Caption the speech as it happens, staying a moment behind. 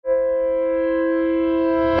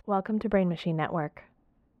Welcome to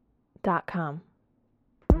BrainMachineNetwork.com.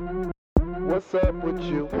 What's up with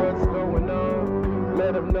you? What's going on?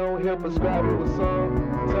 Let them know he'll prescribe you a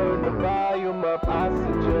song. Turn the volume up, I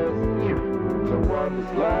suggest.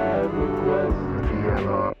 Tawanda's live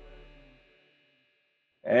request.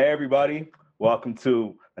 Hey everybody, welcome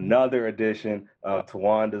to another edition of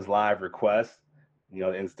Tawanda's Live Request. You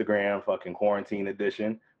know, the Instagram fucking quarantine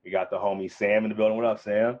edition. We got the homie Sam in the building. What up,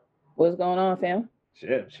 Sam? What's going on, fam?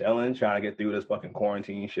 Shit, chilling, trying to get through this fucking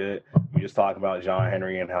quarantine shit. We just talking about John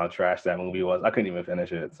Henry and how trash that movie was. I couldn't even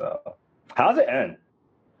finish it. So, how's it end?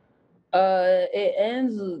 It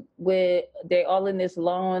ends with they all in this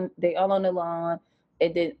lawn. They all on the lawn,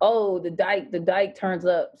 and then the dike turns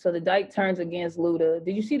up. So the dike turns against Luda.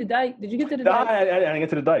 Did you see the dike? Did you get to the dike? I didn't get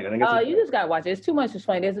to the dike. You just gotta watch it. It's too much to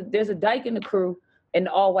explain. There's a dike in the crew and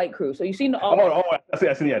the all white crew. So you seen the all.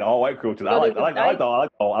 I see the all white crew too. I like the all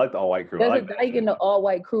white crew. There's a dyke in the all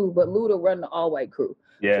white crew, but Luda run the all white crew.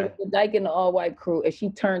 Yeah. So the dyke in the all white crew, and she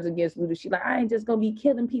turns against Luda. She's like, I ain't just gonna be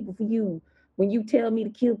killing people for you. When you tell me to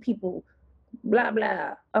kill people, blah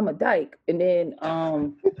blah, I'm a dyke. And then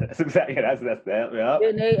that's exactly that's that. Yeah.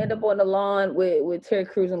 Then they end up on the lawn with Terry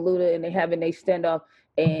Crews and Luda, and they having they standoff,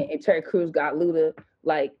 and Terry Crews got Luda.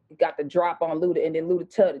 Like, got the drop on Luda, and then Luda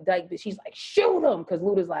tell the dyke that she's like, shoot him, because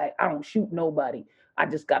Luda's like, I don't shoot nobody. I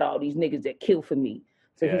just got all these niggas that kill for me.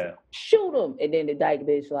 So he's like, shoot him. And then the dyke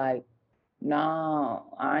bitch like, nah,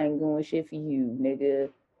 I ain't doing shit for you, nigga.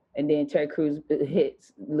 And then Terry Crews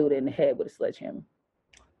hits Luda in the head with a sledgehammer.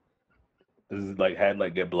 Does his head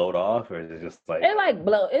get blowed off, or is it just like it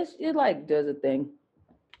like does a thing.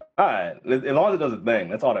 All right, as long as it does a thing,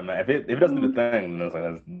 that's all that matters. If it doesn't do the thing,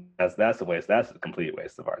 then it's that's a waste. That's a complete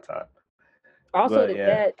waste of our time. Also,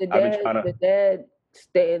 the dad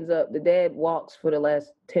stands up. The dad walks for the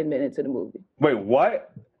last 10 minutes of the movie. Wait,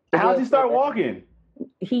 what? How'd he start walking?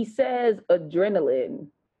 He says adrenaline.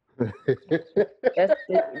 That's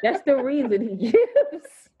the reason he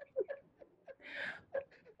gives.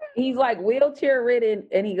 He's like wheelchair ridden,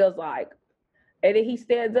 and he goes like. And then he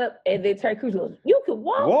stands up, and then Terry Crews goes, "You can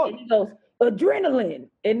walk." And he goes, "Adrenaline."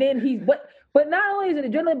 And then he's but not only is it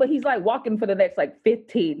adrenaline, but he's like walking for the next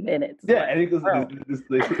 15 minutes. Yeah, and he goes, "It's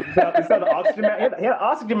not the oxygen mask." He had an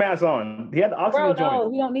oxygen mask on. He had the oxygen joint. No,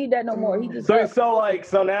 he don't need that no more. He just so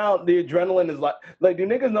now the adrenaline is like do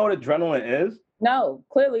niggas know what adrenaline is? No,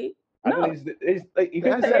 clearly. No. You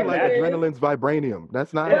can say adrenaline's vibranium.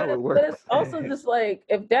 That's not how it works. But it's also just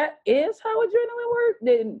if that is how adrenaline works,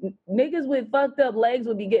 then niggas with fucked up legs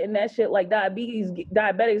would be getting that shit like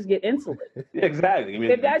diabetics get insulin. Yeah, exactly. I mean,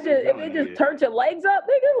 if it just turns your legs up,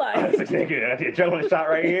 nigga, nigga, the adrenaline shot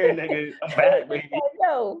right here, nigga. I'm back, baby.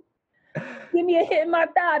 Yo, give me a hit in my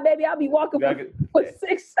thigh, baby. I'll be walking for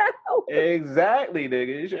 6 hours. Exactly,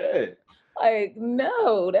 nigga. Shit.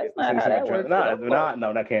 No, that's not how that works. No,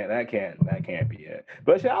 that can't be it.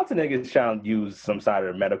 But shout out to niggas trying to use some sort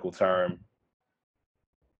of medical term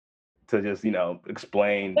to just,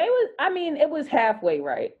 explain. It was halfway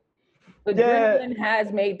right. Adrenaline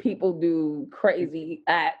has made people do crazy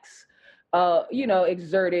acts,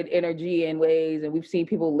 exerted energy in ways, and we've seen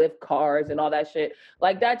people lift cars and all that shit.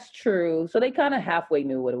 That's true. So they kind of halfway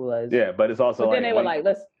knew what it was. Yeah, but it's also then they were like,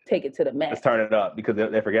 let's take it to the max. Let's turn it up, because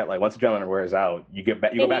they forget once adrenaline wears out, you go back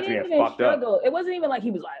to being fucked up. It wasn't even like he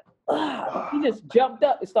was like, ugh. He just jumped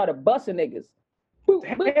up and started busting niggas.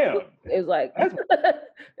 Damn. It was like he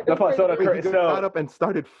got up and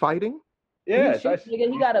started fighting. Yeah,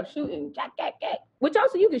 he got up shooting. Which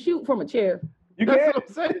also you can shoot from a chair. You can. What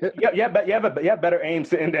I'm saying. You have better aim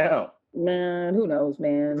sitting down. Man, who knows,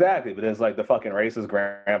 man? Exactly, but it's the fucking racist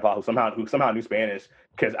grandpa who somehow knew Spanish,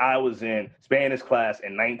 because I was in Spanish class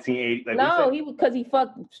in 1980. Because he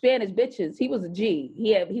fucked Spanish bitches. He was a G.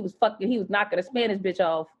 He was knocking a Spanish bitch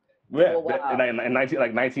off. Yeah, in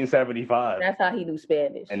 1975. That's how he knew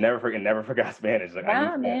Spanish. And never forgot Spanish.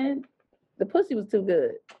 Man, the pussy was too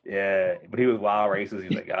good. Yeah, but he was wild racist. He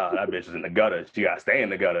was like, that bitch is in the gutter. She gotta stay in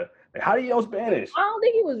the gutter. How do you know Spanish? I don't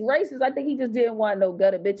think he was racist. I think he just didn't want no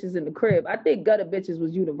gutter bitches in the crib. I think gutter bitches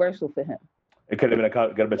was universal for him. It could have been a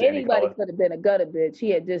gutter bitch. Anybody could have been a gutter bitch.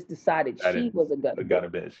 He had just decided she was a gutter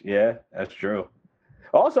bitch. Yeah, that's true.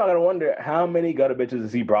 Also, I gotta wonder how many gutter bitches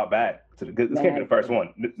has he brought back. This can't be the first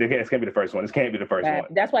one. This can't be the first one. This can't be the first one.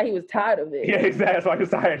 That's why he was tired of it. Yeah, exactly. That's why he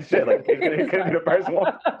was tired of shit. It couldn't be the first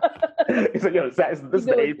one. He's like, yo, this is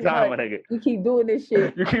the 8th time, my nigga. You keep doing this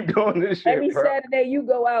shit. Every Saturday you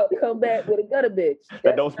go out, come back with a gutter bitch.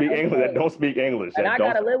 That don't speak English. And I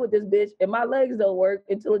gotta live with this bitch, and my legs don't work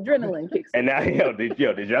until adrenaline kicks in. And now, the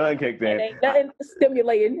adrenaline kicked in. And ain't nothing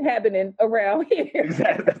stimulating happening around here.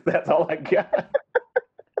 Exactly. That's all I got.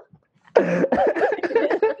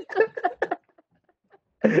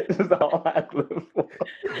 This is all I live for.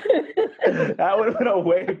 That would have been a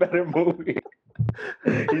way better movie.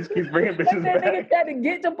 He just keeps bringing Like bitches that nigga back. had to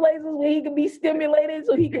get to places where he could be stimulated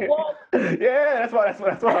so he could walk. Yeah, that's what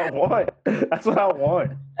I want. That's what I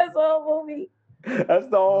want. That's the whole movie. That's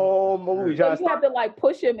the whole movie. So Trying to you have to like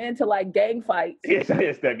push him into like gang fights. Yes,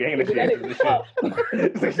 it's that game and Let shit. it go.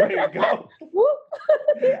 It's like, ready to go. Whoop.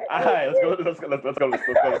 All right, let's go to the store. Let's go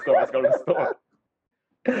to the store.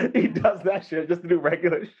 He does that shit just to do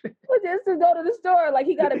regular shit. But just to go to the store, like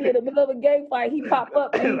he got to be in the middle of a gang fight. He pop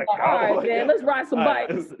up and he's like, all right, man, let's ride some All right.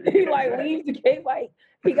 bikes. He like leaves the gang fight.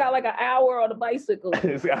 He got like an hour on a bicycle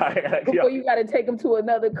This guy, like, before you got to take him to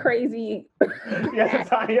another crazy. he has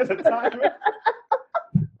a time.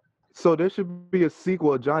 So there should be a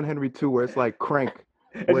sequel, John Henry 2, where it's like Crank,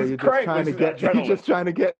 where It's you're just crank, trying to it's get, adrenaline. you're just trying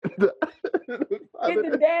to get the.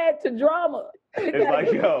 Get the dad to drama. It's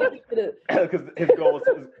like, yo, because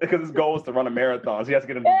his goal is to run a marathon. So he has to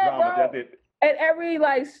get into Yeah, drama. bro. That's it. At every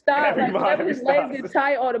like stop, Every like whenever every his legs stop. get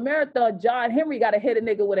tight on the marathon, John Henry got to hit a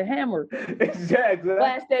nigga with a hammer, Yeah, exactly.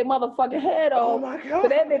 blast that motherfucking head Oh off, my so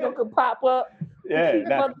god. that nigga could pop up. Yeah. Keep the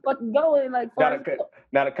Now, motherfucking going like now, Forrest the, Gump.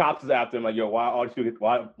 now the cops is after him. Like, yo, why is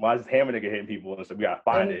this hammer nigga hitting people? And so we gotta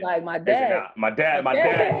find And it. he's like, my They said, dad, "Nah, my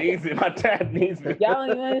dad needs it. My dad needs it. y'all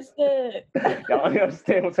don't even understand. Y'all don't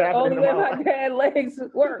understand what's happening Only in way my my life. dad legs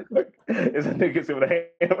work. Is a nigga with a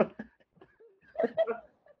hammer.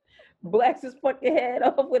 Blacks his fucking head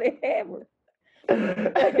off with a hammer.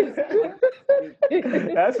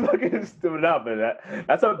 That's fucking stupid up, man.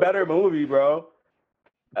 That's a better movie, bro.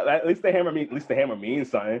 At least the hammer means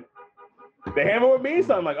something. The hammer would mean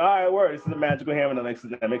something. Like, all right, word. This is a magical hammer that makes a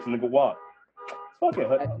nigga walk. It's fucking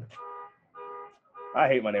hood. I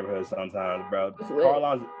hate my neighborhood sometimes, bro. It's lit. Car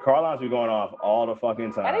lines be going off all the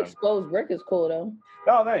fucking That time. exposed brick is cool though.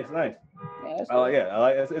 Oh, nice. Yeah, that's I like, yeah, I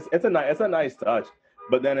like it's a nice touch.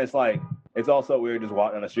 But then it's like it's also weird just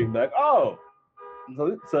walking on the street and be like, oh,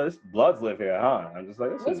 so this Bloods live here, huh? I'm just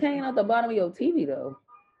like, this What's is, hanging out the bottom of your TV though?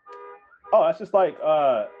 oh, that's just like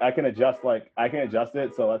I can adjust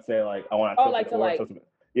it. So let's say like I want to Oh, like to like.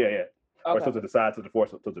 yeah. Or Okay. tilt it to the side, tilt it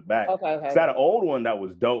forward, tilt it back. Okay. So I had an old one that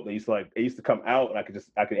was dope. It used to come out and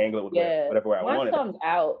I could angle it with Yeah. whatever way I Mine wanted. comes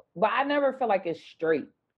out, but I never feel like it's straight.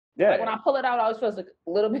 Yeah. Like when I pull it out, I always feels like a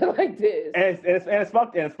little bit like this. and it's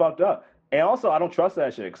fucked up. And also I don't trust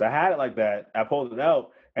that shit because I had it like that. I pulled it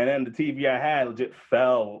out and then the TV I had legit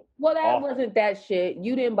fell. Well, that off. wasn't that shit.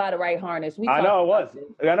 You didn't buy the right harness. We I know it was. talked about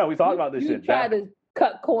this. I know we talked about this you shit. tried to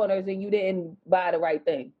cut corners and you didn't buy the right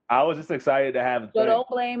thing. I was just excited to have. So don't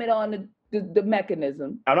blame it on the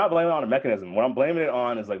mechanism. I'm not blaming it on the mechanism. What I'm blaming it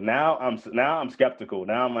on is like now I'm skeptical.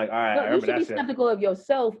 Now I'm like, all right, I No, you remember should be that shit. skeptical of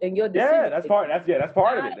yourself and your decision. Yeah, that's part of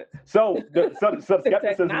it. So skepticism is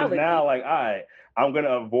Technology. now like, all right, I'm gonna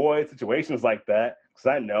avoid situations like that because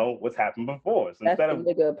I know what's happened before. So That's the instead of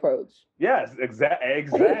nigga approach. yes,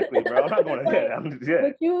 exactly, bro. I'm not going to yeah.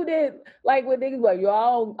 But you did like when niggas like,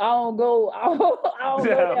 yo, I don't go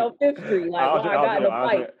down Fifth Street. Like, I got in a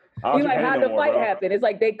fight. You like, how'd the fight happen? It's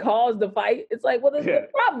like they caused the fight. It's like, well, the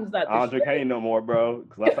problem's not I don't the drink Henny no more, bro.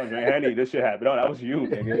 Because last time I drank Henny, this shit happened. Oh, that was you,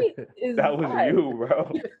 nigga. street. That was you,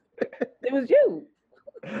 bro. It was you.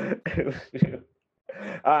 It was you.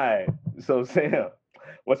 All right. So Sam,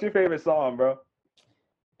 what's your favorite song, bro?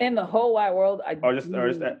 In the whole wide world, Or just in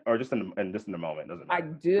the moment, doesn't I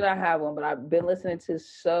matter. do not have one, but I've been listening to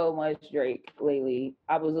so much Drake lately.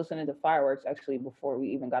 I was listening to Fireworks actually before we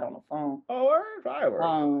even got on the phone. Oh, word, fireworks.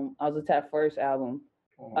 I was at that first album.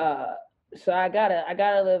 So I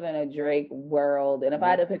gotta live in a Drake world, and if I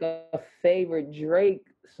had to pick a favorite Drake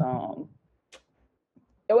song,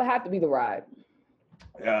 it would have to be The Ride.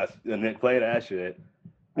 Yes, and then play that shit.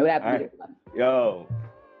 It would have to be Alright. The Ride. Yo,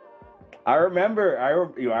 I remember.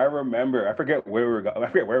 I forget where we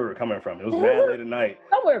were coming from. It was mad late at night.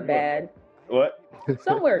 Somewhere bad, What?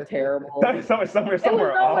 somewhere terrible. somewhere It was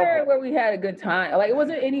somewhere nowhere awful. where we had a good time. Like it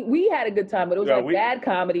wasn't any. We had a good time, but it was Yeah, like bad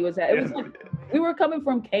comedy. It was like we were coming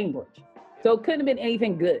from Cambridge, so it couldn't have been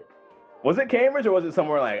anything good. Was it Cambridge or was it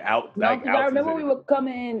somewhere like out? No, Like 'cause out I to the remember city?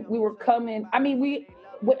 we were coming. I mean,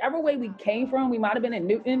 whatever way we came from, we might have been in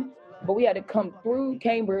Newton, but we had to come through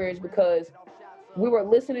Cambridge because we were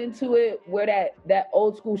listening to it where that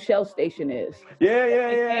old school Shell station is. Yeah.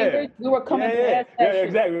 Cambridge, we were coming Yeah, past that shit.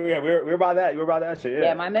 exactly. Yeah, we were about that. You were about that shit. Yeah.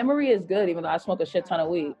 Yeah, my memory is good, even though I smoke a shit ton of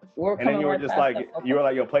weed. We were And then coming you were right just past like, that you were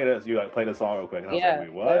like, yo, play this. You like play this song real quick. And I was yeah, like,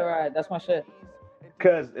 wait, what? right. That's my shit.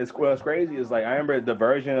 Because what's crazy is like I remember the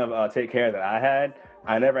version of Take Care that I had.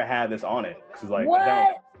 I never had this on it. Cause like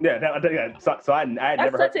What? Yeah, so I had That's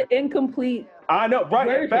never such heard. an incomplete. I know, right?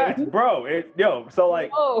 In version. fact, bro, so like,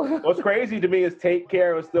 Oh, what's crazy to me is "Take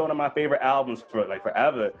Care" was still one of my favorite albums for like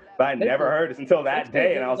forever, but I never heard this until that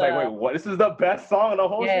day, and I was like, wait, what? This is the best song on the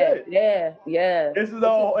whole shit. yeah. This is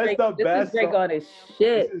the This best. is Drake song. on his This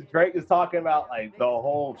shit. is Drake is talking about like the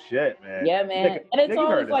whole shit, man. Yeah, man. Nick, And it's Nick, you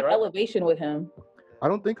always heard this, like right? elevation with him. I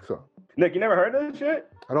don't think so. Nick, you never heard this shit?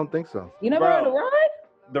 I don't think so. You never Bro. heard of Ride?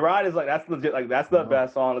 The Ride is like that's legit, like that's the No.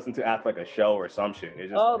 best song to listen to after like a show or some shit.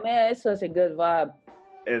 It's just, Oh man, it's such a good vibe.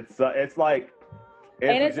 it's like,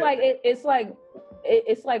 And it's legit.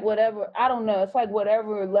 it's like whatever, I don't know, it's like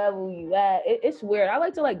whatever level you at. It's weird. I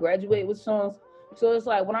like to like graduate with songs. So it's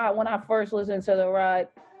like when I first listened to The Ride,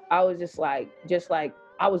 I was just like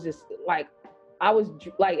I was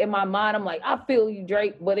in my mind, I'm like, I feel you,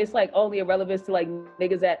 Drake, but it's like only irrelevant to like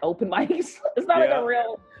niggas at open mics. It's not like a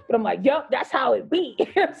real, but I'm like, yup, that's how it be. You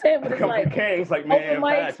know what I'm saying? But it's like Kings, like man, open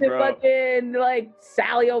mics facts, and bro. fucking like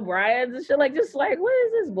Sally O'Brien's and shit, like just like what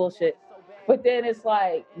is this bullshit? But then it's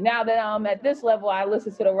like now that I'm at this level, I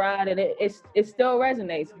listen to The Ride and it still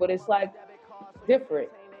resonates, but it's like different.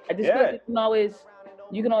 I just feel like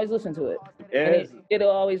you can always listen to it. It'll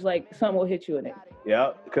always like something will hit you in it.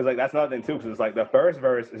 Yeah, because like that's another thing too. Because it's like the first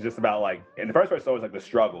verse is just about like, and the first verse is always like the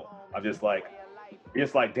struggle of just like, you're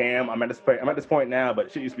just like, damn, I'm at this point now,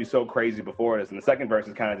 but shit used to be so crazy before this. And the second verse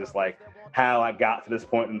is kind of just like how I got to this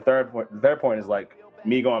point. And the third point is like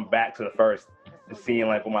me going back to the first and seeing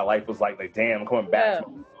like what my life was like damn, I'm coming back to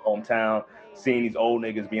my hometown, seeing these old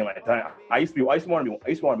niggas being like, damn, I used to want to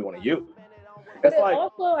be one of you. But It's like,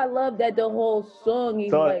 also, I love that the whole song, he's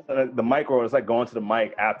so like, the micro is like going to the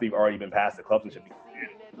mic after you've already been past the clubs and shit.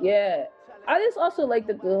 yeah. I just also like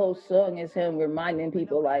that the whole song is him reminding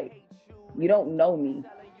people like, you don't know me.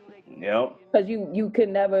 Yep. Because you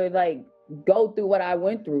can never like go through what I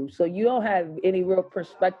went through. So you don't have any real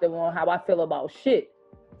perspective on how I feel about shit.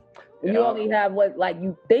 Yeah. You only have what like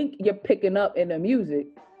you think you're picking up in the music,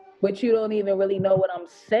 but you don't even really know what I'm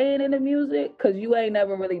saying in the music because you ain't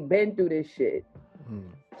never really been through this shit.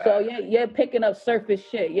 So you're picking up surface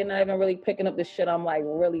shit. You're not even really picking up the shit I'm like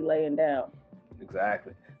really laying down.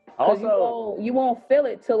 Exactly. Because Also, you won't feel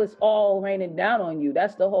it till it's all raining down on you.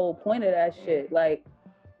 That's the whole point of that shit. Like,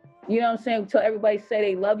 you know what I'm saying? Till everybody say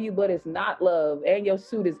they love you, but it's not love. And your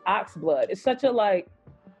suit is ox blood. It's such a like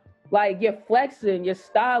you're flexing, you're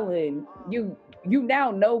styling. You now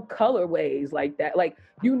know colorways like that. Like,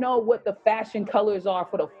 you know what the fashion colors are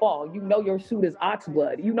for the fall. You know your suit is ox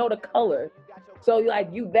blood. You know the color. So like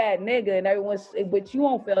you that nigga and but you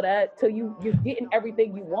won't feel that till you're getting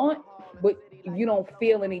everything you want, but you don't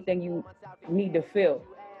feel anything you need to feel.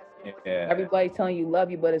 yeah. Everybody's telling you love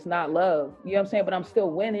you, but it's not love. You know what I'm saying? But I'm still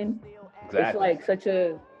winning. Exactly. It's like such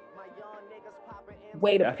a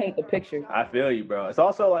way to paint the picture. I feel you, bro. It's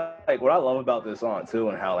also like what I love about this song too,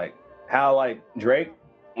 and how Drake,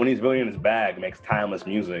 when he's really in his bag, makes timeless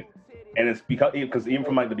music, and it's because even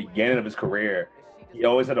from like the beginning of his career, he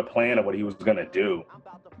always had a plan of what he was gonna do.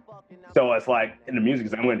 So it's like in the music,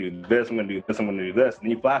 he's like, I'm gonna do this, I'm gonna do this, I'm gonna do this. And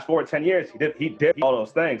you flash forward 10 years, he did all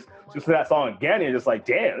those things. Just to that song again, and you're just like,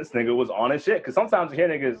 damn, this nigga was on his shit. Because sometimes you hear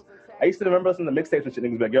niggas, I used to remember listening to mixtapes and shit,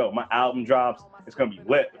 niggas be like, yo, my album drops, it's gonna be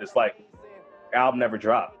lit. But it's like, album never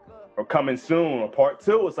dropped. Or coming soon, or part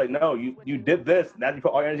 2. It's like, no, you did this. Now you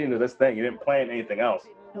put all your energy into this thing. You didn't plan anything else.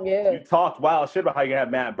 Yeah. You talked wild shit about how you can have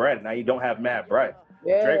mad bread. Now you don't have mad bread.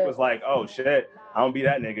 Yeah. Drake was like, oh shit, I don't be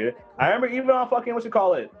that nigga. I remember even on fucking, what you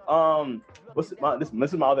call it? This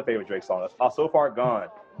is my other favorite Drake song. So Far Gone.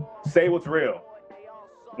 Say What's Real.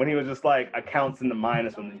 When he was just like accounts in the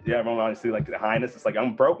minus when everyone honestly like the highness. It's like,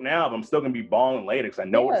 I'm broke now, but I'm still gonna be balling later because I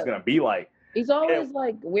know what it's gonna be like. He's always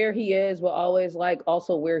like where he is, but always like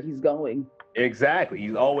also where he's going. Exactly.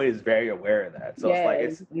 He's always very aware of that. So it's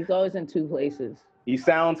like he's always in two places. He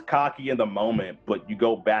sounds cocky in the moment, but you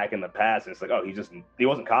go back in the past and it's like, oh, he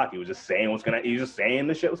wasn't cocky. He was just saying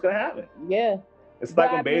the shit was gonna happen. Yeah. It's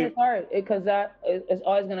like when Babe. It's hard because that it's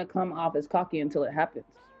always gonna come off as cocky until it happens.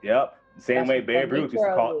 Yep. Same way Babe Ruth used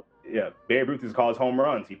to call. Yeah, Babe Ruth used to call his home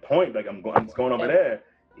runs. He point like I'm just going over there.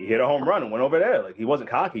 He hit a home run and went over there. Like he wasn't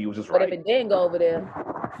cocky. He was just right. But if it didn't go over there,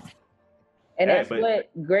 and that's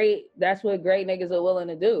what great niggas are willing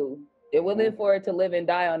to do. They're willing for it to live and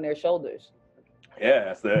die on their shoulders.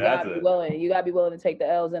 Yeah, You gotta be willing to take the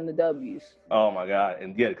L's and the W's. Oh my God,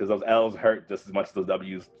 and yeah, because those L's hurt just as much as those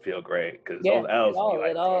W's feel great. Because those L's,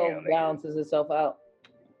 it all balances itself out.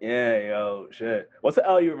 Yeah, yo, shit. What's the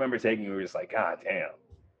L you remember taking? You were just like, God damn.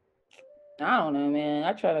 I don't know, man.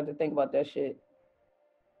 I try not to think about that shit.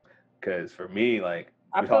 Because for me, like,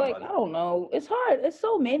 I feel like I don't know. It's hard. It's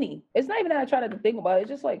so many. It's not even that I try not to think about it. It's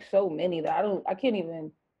just like so many that I can't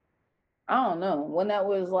even I don't know when that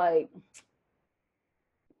was like.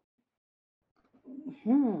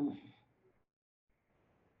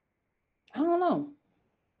 I don't know.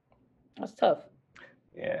 That's tough.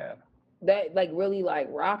 Yeah. That like really like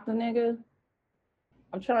rocked the nigga.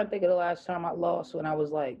 I'm trying to think of the last time I lost when I was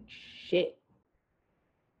like, shit.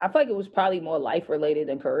 I feel like it was probably more life related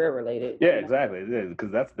than career related. Yeah, You know? exactly.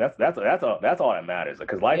 Because that's all that matters.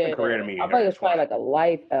 Because life and career to me I are feel like it's probably intertwined. like a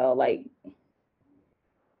life L, like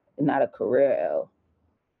not a career L.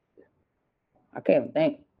 I can't even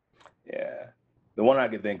think. Yeah. The one I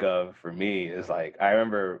could think of for me is like I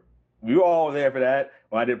remember we were all there for that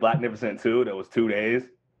when I did Blacknificent 2. That was 2 days,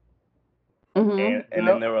 and then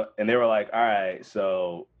Yep. they were like, all right,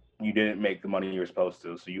 so you didn't make the money you were supposed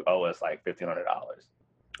to, so you owe us like $1,500.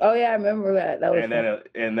 Oh yeah, I remember that. That was And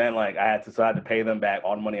fun. then like I had to pay them back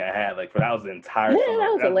all the money I had, like for that was the entire Yeah, summer.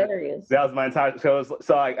 that was hilarious. That was my entire so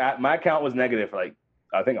like my account was negative for like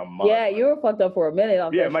I think a month. Yeah, you were fucked up for a minute.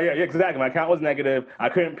 Off Yeah, that shit. exactly. My account was negative. I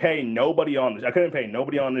couldn't pay nobody on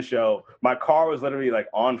the show. My car was literally like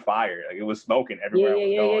on fire. Like it was smoking everywhere I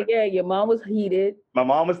was going. Yeah. Your mom was heated. My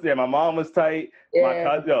mom was there. My mom was tight. My Yeah,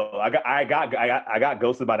 cousin, I got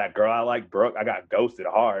ghosted by that girl I like, Brooke. I got ghosted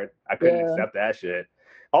hard. I couldn't yeah, accept that shit.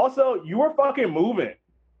 Also, you were fucking moving.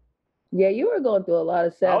 yeah. You were going through a lot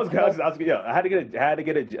of sad stuff. I had to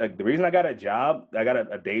get a. The reason I got a job, I got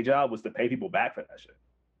a day job, was to pay people back for that shit.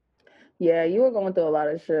 Yeah, you were going through a lot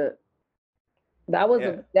of shit. That was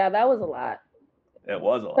that was a lot. It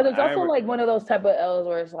was a lot. Because it's also like one of those type of L's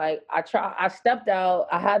where it's like I stepped out,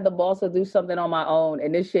 I had the balls to do something on my own,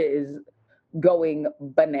 and this shit is going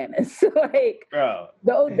bananas. Like, bro,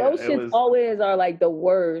 those shits always are like the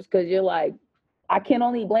worst because you're like, I can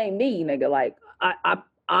only blame me, nigga. Like,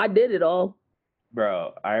 I did it all.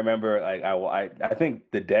 Bro, I remember like I think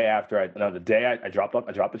the day after I dropped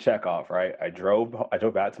the check off, right? I drove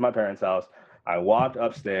back to my parents' house. I walked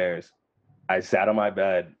upstairs. I sat on my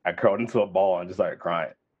bed. I curled into a ball and just started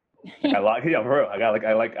crying. Like, for real. I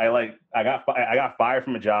got fired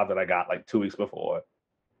from a job that I got like 2 weeks before.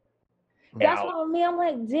 That's what I mean. I'm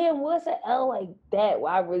like, damn, what's an L like that?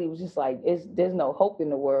 Where I really was just like, there's no hope in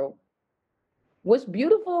the world. What's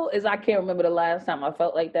beautiful is I can't remember the last time I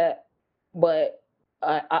felt like that, but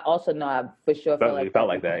I also know I for sure felt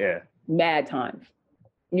like that. Yeah, mad times.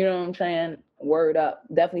 You know what I'm saying? Word up.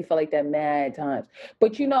 Definitely felt like that mad times.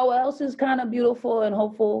 But you know what else is kind of beautiful and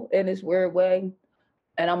hopeful in this weird way?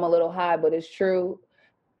 And I'm a little high, but it's true.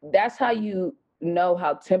 That's how you know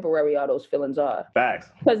how temporary all those feelings are. Facts.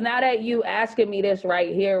 Because now that you asking me this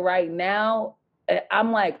right here, right now,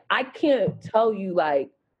 I'm like, I can't tell you like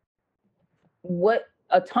what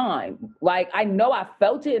a time. Like, I know I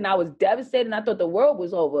felt it and I was devastated and I thought the world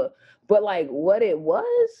was over. But like what it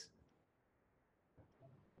was,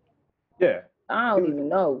 yeah, I don't even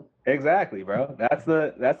know. Exactly, bro. That's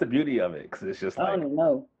the beauty of it, because it's just like, I don't even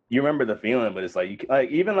know. You remember the feeling, but it's like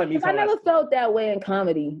even like me. I never felt that way in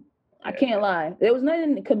comedy. I can't lie. There was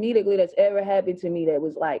nothing comedically that's ever happened to me that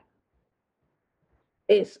was like,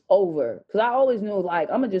 it's over. Because I always knew like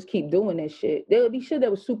I'm gonna just keep doing this shit. There would be shit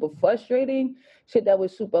that was super frustrating, shit that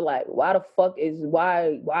was super like, why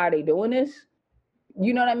are they doing this?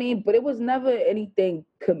 You know what I mean? But it was never anything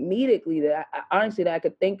comedically that honestly that I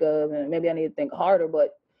could think of, and maybe I need to think harder,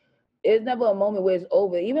 but it's never a moment where it's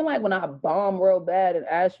over. Even like when I bombed real bad in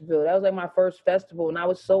Asheville, that was like my first festival, and I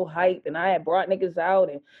was so hyped, and I had brought niggas out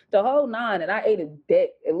and the whole nine, and I ate a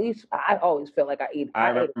dick. At least I always felt like I ate. I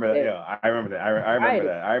remember that. Yeah, I remember that. I remember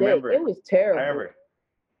that. I remember it was terrible. I remember.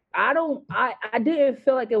 I didn't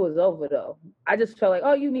feel like it was over though. I just felt like,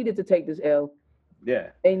 oh, you needed to take this L. Yeah.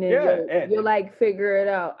 And then you're like, figure it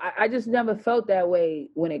out. I just never felt that way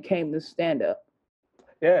when it came to stand up.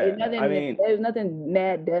 Yeah. There's nothing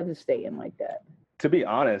mad devastating like that. To be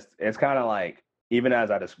honest, it's kind of like, even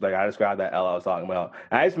as I described that L I was talking about,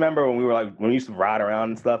 I just remember when we used to ride around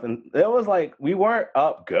and stuff, and it was like, we weren't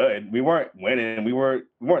up good. We weren't winning. We weren't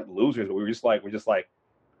losers, but we were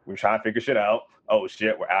trying to figure shit out. Oh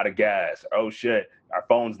shit, we're out of gas. Oh shit, our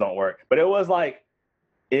phones don't work. But it was like,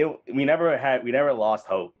 we never lost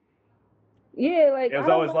hope. Yeah, like, it was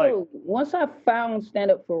always like, once I found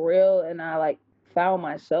stand up for real and I like found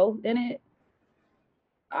myself in it,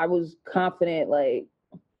 I was confident like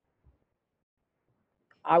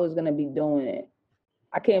I was gonna be doing it.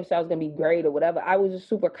 I can't say I was gonna be great or whatever. I was just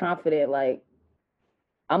super confident like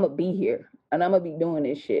I'm gonna be here and I'm gonna be doing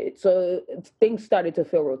this shit. So things started to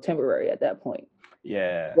feel real temporary at that point.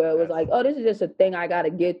 Yeah. Where it was like, oh, this is just a thing I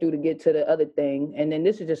gotta get through to get to the other thing, and then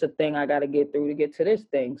this is just a thing I gotta get through to get to this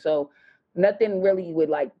thing. So nothing really would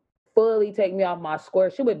like fully take me off my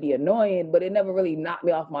square. She would be annoying, but it never really knocked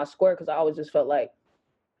me off my square because I always just felt like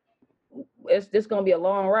it's just gonna be a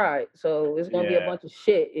long ride. So it's gonna be a Yeah. bunch of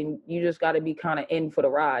shit, and you just got to be kind of in for the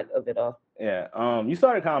ride of it all. Yeah. You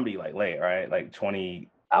started comedy like late, right? Like 20.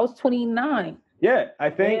 I was 29. Yeah, I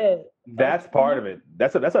think Yeah, that's part of it.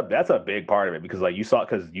 That's a big part of it because like you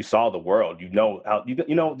saw the world. You know how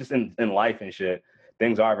you know just in life and shit,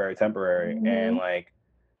 things are very temporary. And like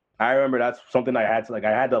I remember that's something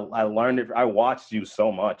I learned it. I watched you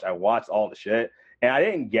so much. I watched all the shit, and I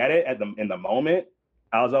didn't get it in the moment.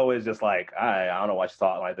 I was always just like, I don't know why she's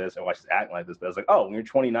talking like this and why she's acting like this. But it's like, oh, when you're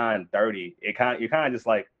 29, 30, you're kind of just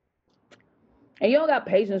like, and you don't got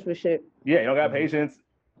patience for shit. yeah, you don't got patience.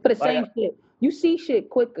 For the same shit. You see shit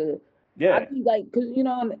quicker. Yeah. I think like, cause you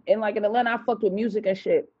know, in Atlanta, I fucked with music and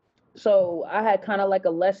shit. So I had kind of like a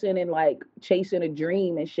lesson in like chasing a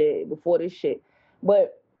dream and shit before this shit.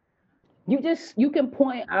 But you can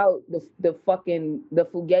point out the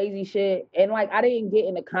fugazi shit, and like I didn't get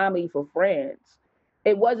into comedy for friends.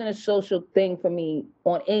 It wasn't a social thing for me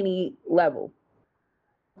on any level.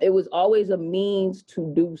 It was always a means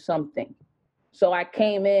to do something. So I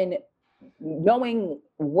came in knowing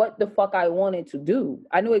what the fuck I wanted to do.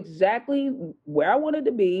 I knew exactly where I wanted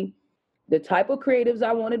to be, the type of creatives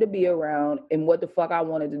I wanted to be around, and what the fuck I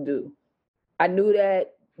wanted to do. I knew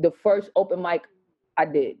that the first open mic I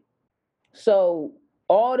did. So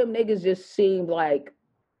all them niggas just seemed like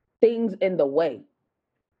things in the way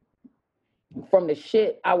from the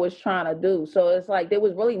shit I was trying to do. So it's like there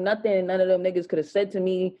was really nothing none of them niggas could have said to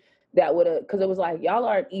me that would have, because it was like, y'all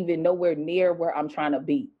aren't even nowhere near where I'm trying to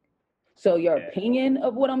be. So your opinion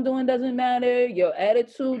of what I'm doing doesn't matter. Your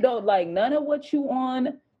attitude don't, like, none of what you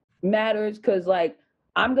on matters, because like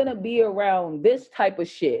I'm gonna be around this type of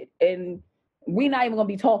shit and we're not even gonna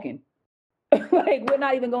be talking. Like we're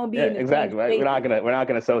not even gonna be in the exactly. same We're not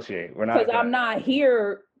gonna associate. We're not, because I'm not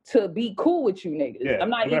here to be cool with you niggas. Yeah, I'm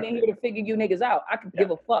not even here to figure you niggas out. I could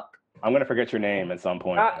give a fuck. I'm gonna forget your name at some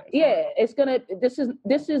point. Yeah, it's gonna. This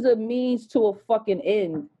is a means to a fucking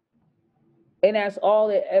end, and that's all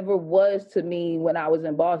it ever was to me when I was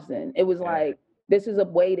in Boston. It was like, this is a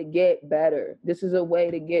way to get better. This is a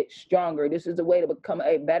way to get stronger. This is a way to become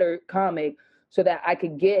a better comic, so that I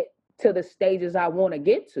could get to the stages I want to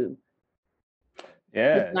get to.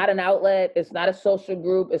 Yeah, it's not an outlet. It's not a social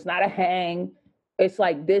group. It's not a hang. It's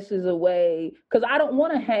like, this is a way, because I don't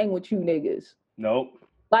want to hang with you niggas. Nope.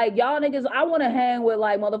 Like, y'all niggas, I want to hang with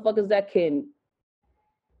like motherfuckers that can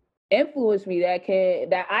influence me,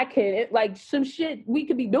 that I can, like, some shit, we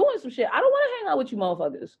could be doing some shit. I don't want to hang out with you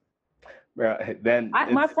motherfuckers. Bro, then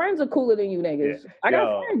my friends are cooler than you niggas. I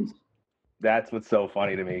got friends. That's what's so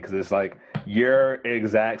funny to me, because it's like your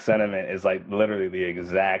exact sentiment is like literally the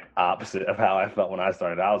exact opposite of how I felt when I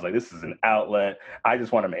started. I was like, this is an outlet. I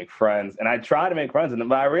just want to make friends. And I try to make friends.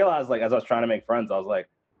 But I realized, like, as I was trying to make friends, I was like,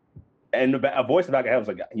 and a voice in the back of my head was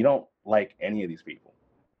like, you don't like any of these people.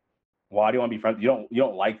 Why do you want to be friends? You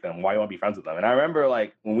don't like them. Why do you want to be friends with them? And I remember,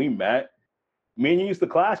 like, when we met, me and you used to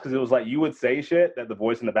clash, because it was like you would say shit that the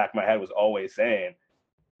voice in the back of my head was always saying.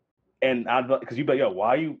 And because you'd be like, yo,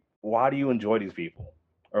 why do you enjoy these people?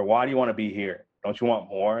 Or why do you want to be here? Don't you want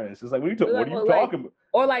more? And it's just like, what are you talking about?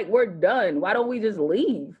 Or like, we're done. Why don't we just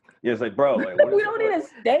leave? Yeah, it's like, bro, like, we don't need to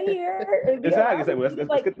stay here. Exactly. Let's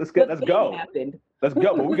go. Let's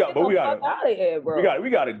go. But we got out of here, bro. We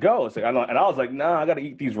gotta go. It's like, and I was like, nah, I gotta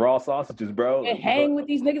eat these raw sausages, bro. And hang with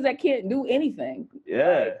these niggas that can't do anything.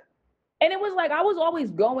 Yeah. And it was like, I was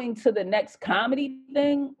always going to the next comedy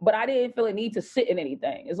thing, but I didn't feel a need to sit in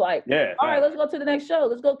anything. It's like, all right, let's go to the next show.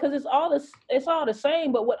 Let's go, because it's all the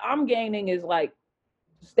same. But what I'm gaining is like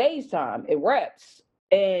stage time, it reps,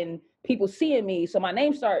 and people seeing me. So my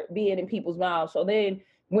name start being in people's mouths. So then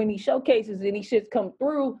when these showcases and these shits come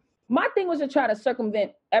through, my thing was to try to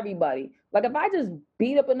circumvent everybody. Like, if I just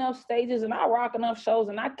beat up enough stages and I rock enough shows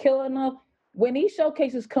and I kill enough, when these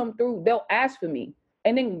showcases come through, they'll ask for me.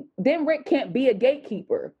 And then Rick can't be a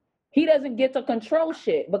gatekeeper. He doesn't get to control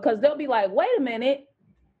shit, because they'll be like, wait a minute,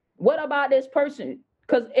 what about this person?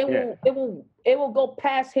 Because it will go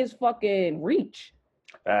past his fucking reach.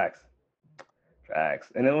 Facts.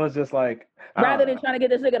 And it was just like, rather than trying to get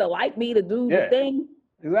this nigga to like me to do the thing.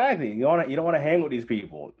 Exactly. You don't want to hang with these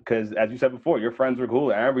people, because, as you said before, your friends were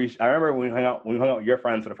cool. I remember when we hung out with your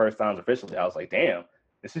friends for the first time officially. I was like, damn,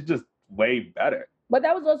 this is just way better. But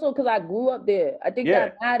that was also because I grew up there. I think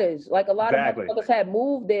that matters. Like, a lot of motherfuckers had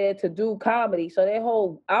moved there to do comedy, so their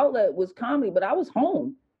whole outlet was comedy. But I was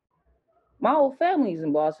home. My whole family's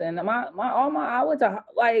in Boston. I went to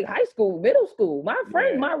like high school, middle school. My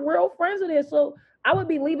friends, my real friends are there. So I would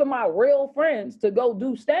be leaving my real friends to go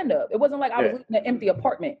do stand up. It wasn't like I was leaving an empty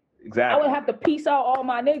apartment. Exactly. I would have to piece out all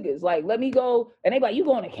my niggas. Like, let me go, and they be like, you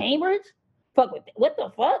going to Cambridge? fuck with what the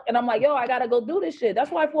fuck? And I'm like, yo, I gotta go do this shit.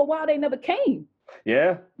 That's why for a while they never came.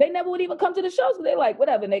 Yeah. They never would even come to the shows because they like,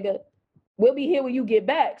 whatever, nigga. We'll be here when you get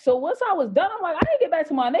back. So once I was done, I'm like, I didn't get back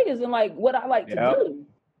to my niggas and like what I like to do.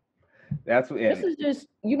 That's what. This is just,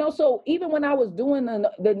 you know, so even when I was doing the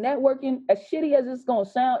networking, as shitty as it's gonna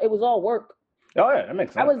sound, it was all work. Oh yeah, that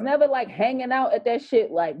makes sense. I was never like hanging out at that shit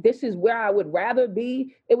like this is where I would rather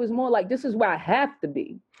be. It was more like this is where I have to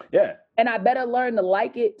be. Yeah. And I better learn to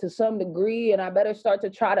like it to some degree, and I better start to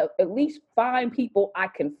try to at least find people I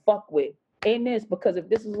can fuck with in this, because if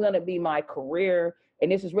this is gonna be my career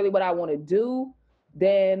and this is really what I want to do,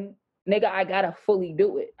 then nigga, I gotta fully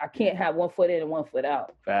do it. I can't have one foot in and one foot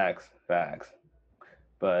out. Facts.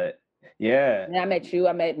 But yeah. And I met you,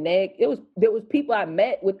 I met Nick. There was people I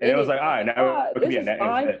met with. And it was like, all right, now it could be a net.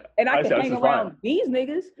 And I can hang around these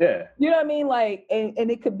niggas. Yeah. You know what I mean? Like, and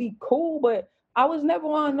it could be cool, but I was never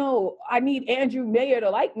on no, I need Andrew Mayer to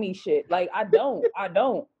like me shit. Like, I don't.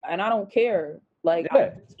 And I don't care. Like,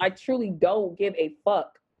 yeah. I truly don't give a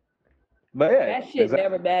fuck. But yeah, that shit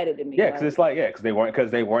never mattered to me. Yeah, because it's like,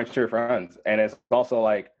 because they weren't your friends, and it's also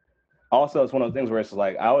like, it's one of those things where it's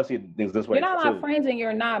like I always see things this way. You're not my friends, and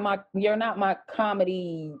you're not my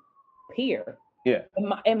comedy peer. Yeah.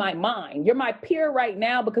 In my mind, you're my peer right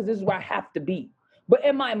now because this is where I have to be. But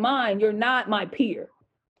in my mind, you're not my peer.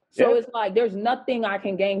 So it's like there's nothing I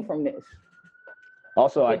can gain from this.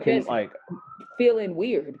 Also, I can't like feeling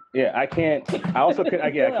weird. Yeah, I can't. I also can.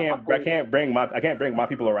 I can't bring my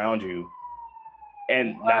people around you.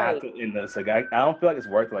 And not have to in this, like I don't feel like it's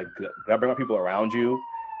worth it. Like I bring my people around you,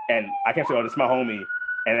 and I can't say, "Oh, this is my homie,"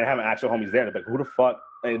 and then having actual homies there. They're like, "Who the fuck?"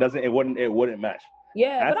 And it wouldn't match.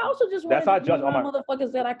 Yeah, but I also just wanted to judge all my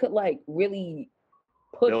motherfuckers that I could like really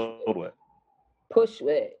push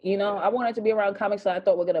with. You know, I wanted to be around comics that I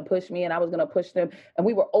thought were gonna push me, and I was gonna push them, and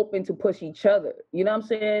we were open to push each other. You know what I'm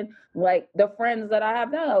saying? Like the friends that I have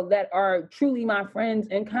now that are truly my friends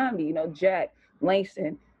in comedy. You know, Jack,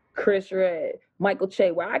 Langston, Chris Red, Michael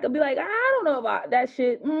Che, where I could be like, I don't know about that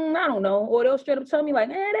shit. I don't know. Or they'll straight up tell me like,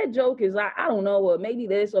 that joke is, I don't know, or maybe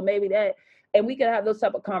this or maybe that. And we can have those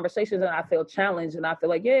type of conversations and I feel challenged and I feel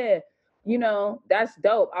like, yeah, you know, that's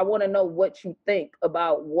dope. I want to know what you think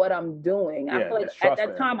about what I'm doing. I feel like at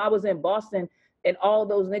that time I was in Boston and all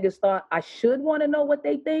those niggas thought I should want to know what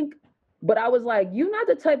they think. But I was like, you're not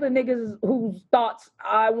the type of niggas whose thoughts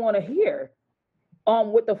I want to hear on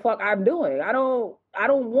what the fuck I'm doing. I don't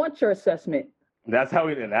want your assessment. That's how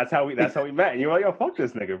we met. And you were like, yo, fuck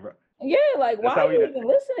this nigga, bro. Yeah, like why are you even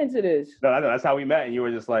listening to this? No, that's how we met. And you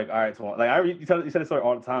were just like, all right, so like you said this story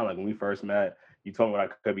all the time. Like when we first met, you told me what I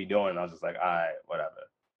could be doing. And I was just like, all right, whatever.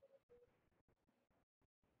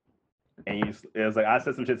 And it was like I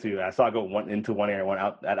said some shit to you. I saw it go into one ear and one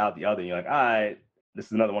out the other. And you're like, all right, this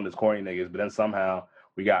is another one of those corny niggas. But then somehow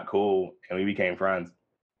we got cool and we became friends.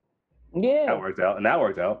 Yeah, that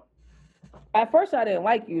worked out. At first, I didn't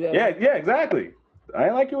like you though. Yeah, exactly. I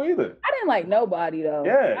didn't like you either. I didn't like nobody though.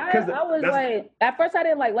 Yeah, because I was like, at first I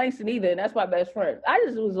didn't like Langston either, and that's my best friend. I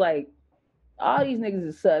just was like, all these niggas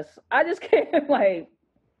is sus. I just can't like.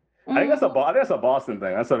 I think that's a Boston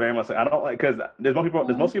thing. That's a very much. I don't like because there's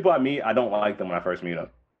most people I meet. I don't like them when I first meet them.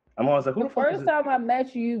 I'm always like, who the fuck is this? First time I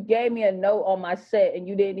met you, you gave me a note on my set, and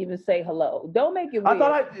you didn't even say hello. Don't make it weird.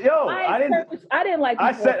 I didn't like.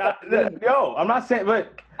 I said, I'm not saying,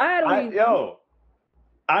 but I know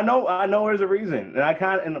there's a reason,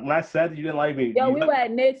 and when I said you didn't like me, we were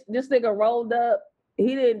at Nick's. This nigga rolled up.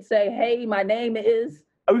 He didn't say, "Hey, my name is."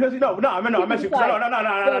 Because I met you. No.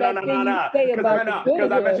 Because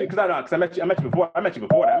I met you before. I met you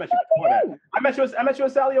before that. I met you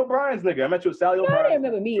at Sally O'Brien's, nigga. I met you at Sally O'Brien's. I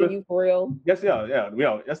remember meeting you for real. Yes, yeah.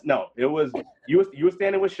 It was you were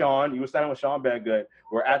standing with Sean. You were standing with Sean Bedgood.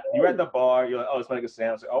 You were at the bar. You're like, oh, it's my nigga Sam.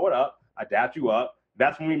 I was like, oh, what up? I dapped you up.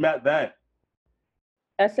 That's when we met then.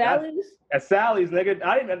 At Sally's? At Sally's, nigga.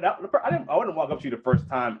 I wouldn't walk up to you the first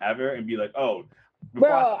time ever and be like, oh.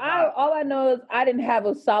 Bro, all I know is I didn't have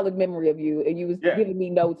a solid memory of you, and you was giving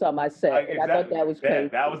me notes on my set. And I thought that was crazy.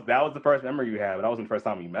 That was the first memory you had, but that wasn't the first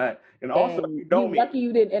time we met. And also, you know me. Lucky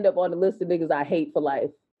you didn't end up on the list of niggas I hate for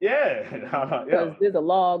life. Yeah, because there's a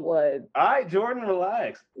long one. All right, Jordan,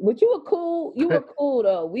 relax. But you were cool. You were cool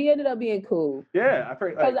though. We ended up being cool. Yeah,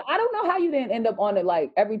 because I don't know how you didn't end up on it.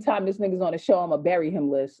 Like every time this nigga's on the show, I'ma bury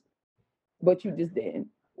him list. But you just didn't.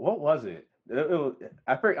 What was it? Because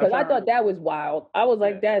I thought that was wild. I was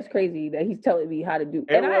like, that's crazy that he's telling me how to do.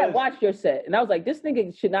 I had watched your set, and I was like, this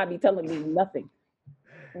nigga should not be telling me nothing.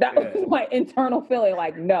 That was my internal feeling.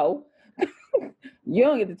 Like, no, you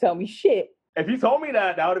don't get to tell me shit. If you told me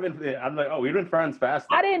that, that would have been. I'm like, oh, we've been friends faster.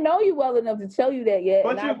 I didn't know you well enough to tell you that yet.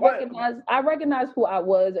 But And you- I recognized who I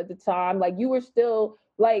was at the time. Like you were still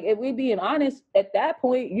like, if we being honest, at that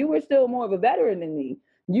point, you were still more of a veteran than me.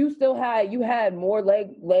 You had more leg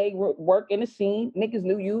work in the scene. Niggas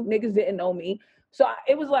knew you. Niggas didn't know me. So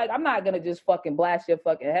it was like, I'm not gonna just fucking blast your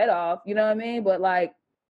fucking head off. You know what I mean? But like,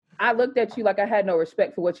 I looked at you like I had no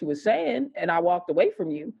respect for what you were saying, and I walked away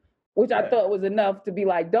from you, which I thought was enough to be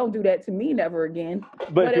like, don't do that to me never again.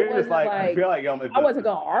 But it you're just wasn't like, I feel like I wasn't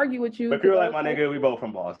gonna argue with you. But you're like, my nigga, we both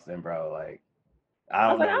from Boston, bro. Like, I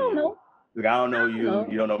don't know. Like, I don't know you.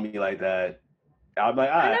 You don't know me like that. I'm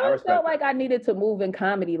like, all right, I never felt that. like I needed to move in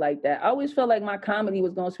comedy like that. I always felt like my comedy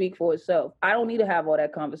was gonna speak for itself. I don't need to have all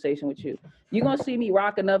that conversation with you. You're gonna see me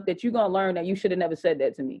rock enough that you're gonna learn that you should have never said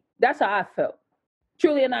that to me. That's how I felt.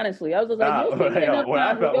 Truly and honestly, I was just like, what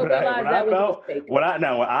I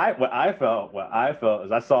felt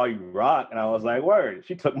is I saw you rock, and I was like, word.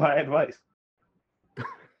 She took my advice.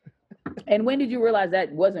 And when did you realize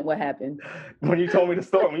that wasn't what happened? When you told me the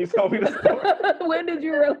story. When did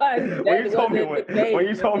you realize that? When you told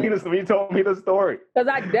me the story. Because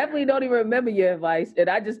I definitely don't even remember your advice, and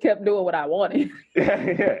I just kept doing what I wanted.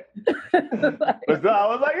 Yeah. But so I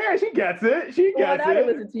was like, yeah, she gets it. She gets it. I didn't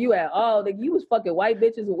listen to you at all. Nigga, you was fucking white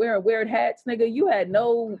bitches wearing weird hats, nigga. You had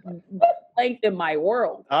no length in my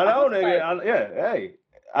world. I know, nigga. Hey.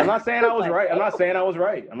 I'm not saying I was right. I'm not saying I was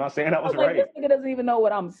right. This nigga doesn't even know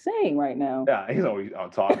what I'm saying right now. Yeah, he's always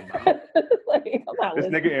talking about. This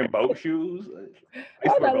nigga in boat shoes.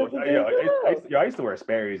 I used to wear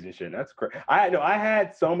Sperry's and shit. That's crazy. I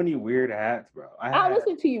had so many weird hats, bro. I'll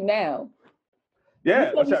listen to you now.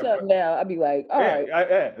 Yeah, you something now. I'd be like, all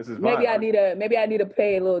right. This is maybe I need to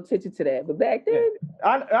pay a little attention to that. But back then,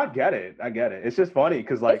 I get it. It's just funny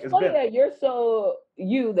because like it's funny that you're so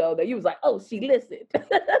you though that you was like, oh, she listened.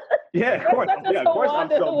 Yeah, of course. Of course, I'm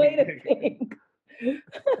so way to think.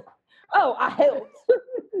 Oh, I helped.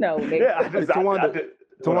 No, nigga. Yeah,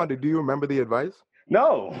 Tawanda, do you remember the advice?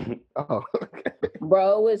 No. Oh, okay.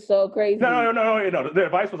 Bro, it's so crazy. No. The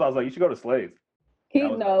advice was I was like, you should go to Slade's.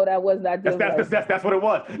 That was not that's what it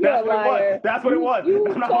was. That's what it was.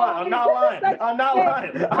 I'm not lying.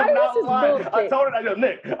 I told her,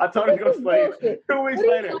 Nick, I told her to go to Slade. 2 weeks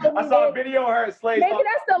later, I saw a video of her at Slade. Maybe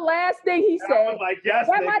that's the last thing he said. I was like, yes.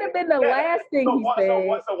 That might have been the last thing he said.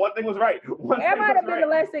 So one thing was right. That might have been the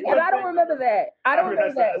last thing, because I don't remember that. I don't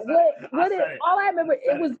remember that. All I remember,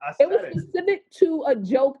 it was specific to a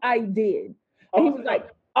joke I did. And he was like,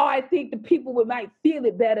 oh, I think the people might feel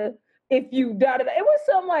it better if you doubted it. It was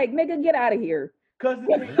something like, nigga, get out of here. Because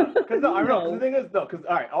the thing is, all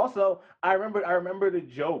right. Also, I remember the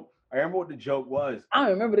joke. I remember what the joke was. I don't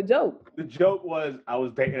remember the joke. The joke was I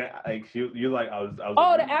was dating like you like I was.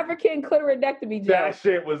 Oh, the African clitoridectomy joke. That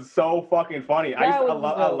shit was so fucking funny. I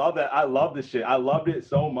love that. I love this shit. I loved it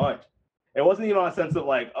so much. It wasn't even on a sense of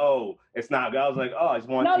like, oh, it's not good. I was like, oh, I just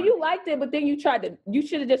want. No, you liked it, but then you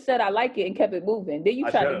should have just said I like it and kept it moving. Then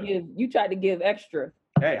you tried to give extra.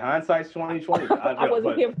 Hey, hindsight's 20/20. I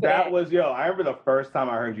wasn't here for that. I remember the first time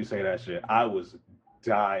I heard you say that shit. I was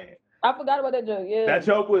dying. I forgot about that joke. Yeah. That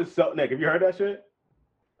joke was so. Nick, have you heard that shit?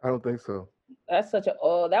 I don't think so. That's such a.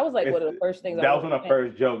 that was like one of the first things. That was one of the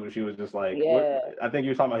first jokes. She was just like, I think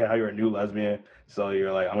you were talking about how you're a new lesbian, so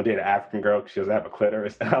you're like, I'm gonna date an African girl because she doesn't have a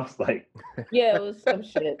clitoris. And I was like, yeah, it was some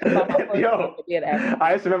shit.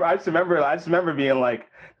 I just remember being like,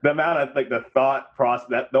 the amount of like the thought process,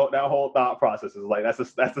 that whole thought process is like that's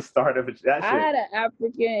the start of it. That shit. I had an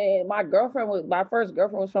African. My first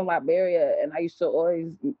girlfriend was from Liberia, and I used to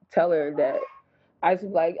always tell her that I used to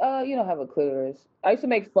be like, oh, you don't have a clitoris. I used to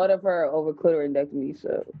make fun of her over clitoridectomy.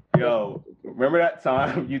 So remember that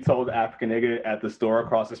time you told the African nigga at the store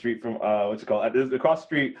across the street from across the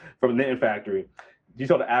street from the Knitting Factory, you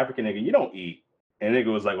told the African nigga, you don't eat, and the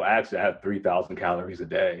nigga was like, well, actually, I have 3,000 calories a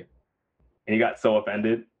day, and he got so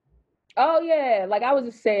offended. Oh yeah, like I was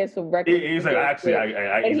just saying some records. He's like, actually,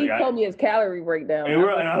 and he told me his calorie breakdown. And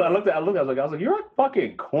I looked at, I was like, you're a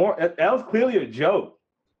fucking corn. That was clearly a joke.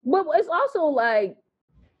 But it's also like,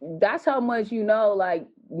 that's how much like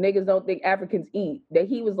niggas don't think Africans eat. That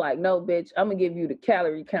he was like, no, bitch, I'm gonna give you the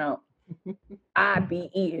calorie count. I be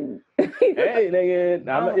eating. Hey, nigga,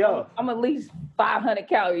 I'm at least 500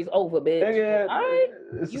 calories over, bitch. Nigga, all right.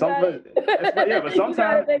 But sometimes,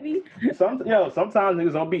 sometimes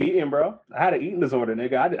niggas don't be eating, bro. I had an eating disorder,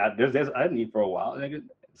 nigga. I didn't eat for a while, nigga.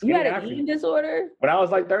 You had an eating disorder? When I was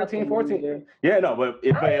like 13, 14. Yeah, no, but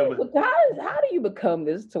how do you become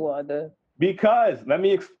this, Tawanda? Because let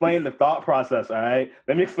me explain the thought process, all right?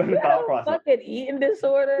 Let me explain the thought process. Fucking eating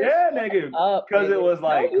disorder? Yeah, nigga. Because it was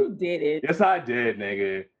like, no, you did it. Yes, I did,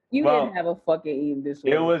 nigga. You Well, didn't have a fucking eating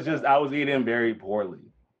disorder. It was just I was eating very poorly.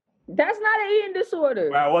 That's not an eating disorder.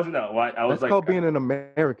 But I wasn't. No, I was That's like, called being an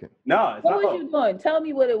American. no, it's What not. was you doing? Tell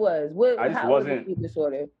me what it was. I just How was wasn't- it eating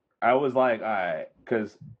disorder? I was like, all right,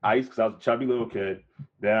 because I was a chubby little kid.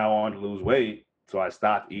 Then I wanted to lose weight, so I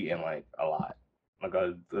stopped eating like a lot, like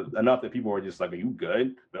enough that people were just like, "Are you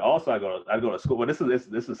good?" But also, I go to school. But this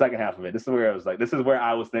is the second half of it. This is where I was like, this is where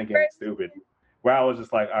I was thinking stupid. Where I was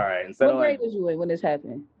just like, all right, instead What of grade like was you in when this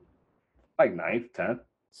happened? 9th, 10th.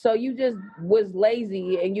 So you just was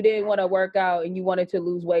lazy and you didn't want to work out and you wanted to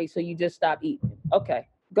lose weight, so you just stopped eating. Okay,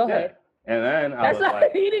 go ahead. And then I That's was not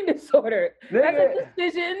like, an eating disorder. That's a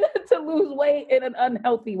decision to lose weight in an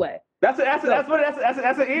unhealthy way. that's an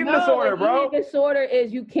eating disorder, bro. Eating disorder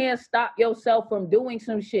is you can't stop yourself from doing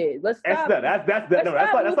some shit. Let's stop. That's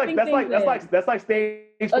like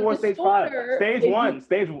stage 4, stage 5, stage 1,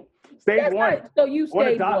 stage 1. So you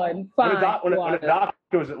stage 1, fine.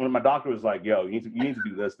 When my doctor was like, "Yo, you need to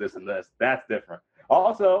do this, this, and this," that's different.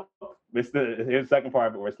 Also, here's the second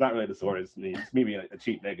part, but where it's not really a disorder. It's me being a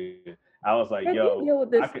cheap nigga. I was like, How "Yo, you deal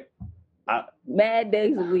with this mad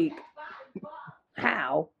days a week?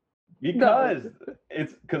 How? Because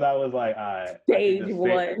I was like, Stage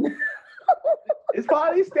 1. It's part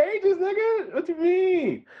of these stages, nigga. What you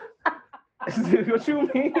mean? What you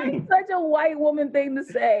mean? Such a white woman thing to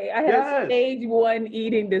say. I had a stage 1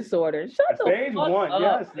 eating disorder. Shut the stage fuck 1, up,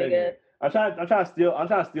 yes, nigga. I'm trying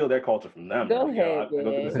to steal their culture from them. Go ahead, I go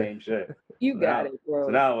through the same shit. You got it, bro.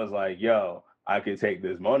 So now I was like, yo, I could take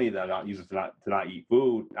this money that I'm not using to not eat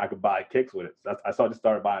food. I could buy kicks with it. So I just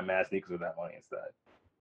started buying mad sneakers with that money instead.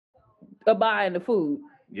 Buying the food.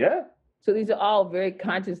 Yeah. So these are all very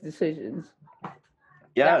conscious decisions.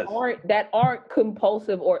 Yes. That aren't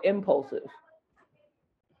compulsive or impulsive.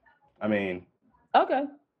 I mean. Okay.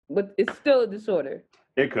 But it's still a disorder.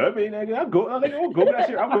 It could be, nigga. I'll Google that shit.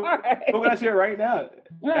 Google that shit right now.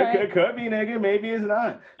 It could be, nigga. Maybe it's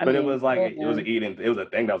not. But it was like, it was a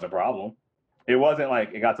thing that was a problem. It wasn't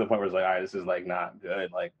like, it got to the point where it's like, all right, this is like not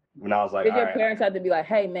good. Like when I was like, did your parents have to be like,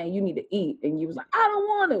 hey man, you need to eat? And you was like, I don't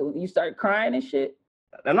want to. You started crying and shit.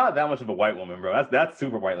 I'm not that much of a white woman, bro. That's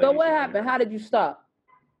super white lady. So what happened? How did you stop?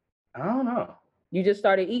 I don't know. You just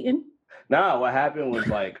started eating? No, what happened was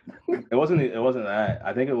like, it wasn't that.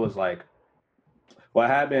 I think it was like, what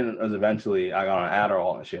happened was eventually I got on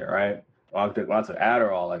Adderall and shit, right? When I took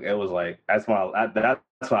Adderall, like it was like that's why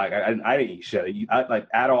I didn't eat shit. Like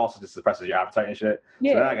Adderall also just suppresses your appetite and shit.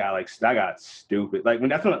 Yeah. So then I got stupid. Like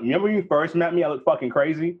remember when you first met me, I looked fucking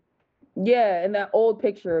crazy. Yeah, and that old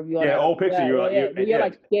picture of you. Yeah, old picture. You're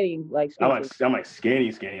like skinny, like. I'm like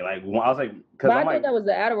skinny. Like I was like, but I thought that was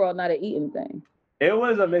the Adderall, not an eating thing. It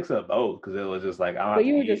was a mix of both because it was just like So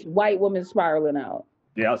you were just white woman spiraling out.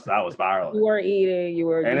 Yeah, I was spiraling. You weren't eating. You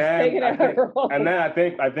were just taking Adderall. And then I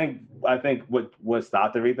think what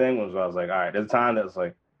stopped everything was I was like, all right, there's a time that was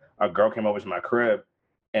like a girl came over to my crib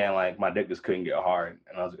and like my dick just couldn't get hard,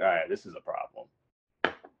 and I was like, all right, this is a problem.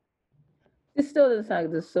 It still doesn't sound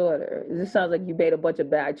like a disorder. It just sounds like you made a bunch of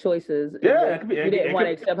bad choices. Yeah, it could be. You didn't want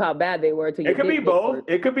to accept how bad they were. It could be both.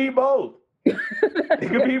 It could be both. It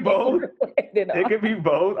could be both. It could be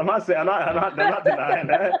both. I'm not denying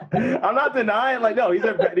that. I'm not denying like no.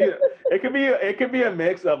 It could be a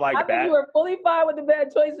mix of like I think you were fully fine with the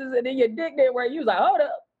bad choices, and then your dick didn't work. You was like, hold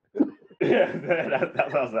up. Yeah,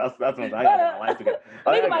 that's what I like to get.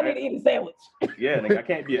 Nigga might need to eat a sandwich. Yeah, nigga, I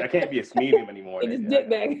can't be a medium anymore. Get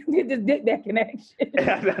this dick back in action. I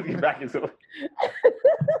have to get back into it.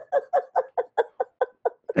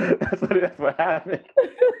 That's what happened.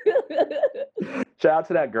 Shout out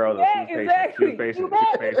to that girl though. Yeah, She was patient.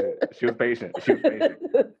 She was patient.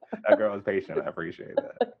 That girl was patient. I appreciate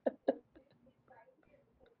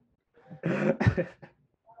that.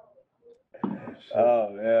 Oh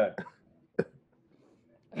man.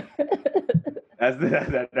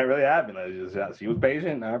 That really happened. She was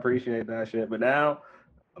patient. I appreciate that shit. But now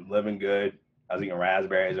I'm living good. I was eating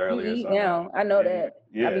raspberries earlier. You eat now. I know that.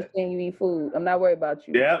 Yeah. I be seeing you eat food. I'm not worried about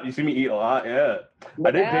you. Yeah, you see me eat a lot. Yeah.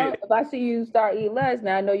 But now, if I see you start eating less,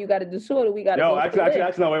 now I know you got a disorder. We got to go.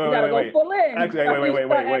 Actually, no,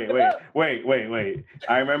 wait. Wait.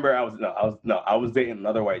 I remember I was dating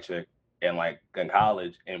another white chick in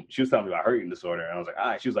college, and she was telling me about her eating disorder, and I was like,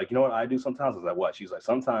 all right. She was like, you know what I do sometimes? I was like, what? She's like,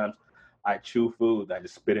 sometimes I chew food and I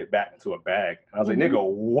just spit it back into a bag. And I was like, nigga,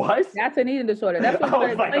 what? That's an eating disorder. That's what I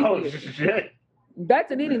was like, oh shit.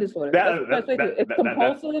 That's an eating disorder. It's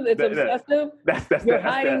compulsive. It's obsessive. You're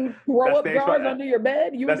hiding throw-up jars under your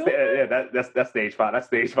bed. That's stage 5. That's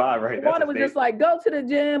stage 5 right there. One was just like, go to the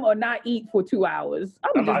gym or not eat for 2 hours.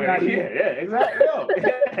 I'm just not eating. Yeah, exactly. Yo,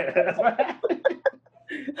 yeah, that's what happened.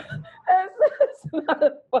 That's not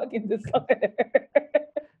a fucking designer.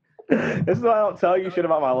 This is why I don't tell you shit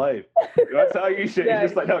about my life. When I tell you shit, you're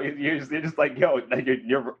just like, no, Exactly. you're just like, yo, like,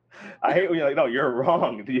 you're. I hate when you're like, no, you're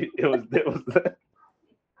wrong. It was.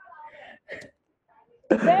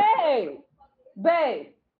 Babe,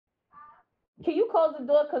 can you close the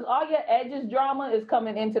door? Because all your edges drama is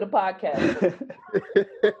coming into the podcast.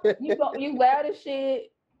 You loud as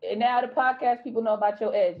shit, and now the podcast people know about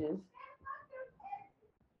your edges.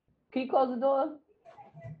 Can you close the door?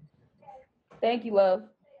 Thank you, love.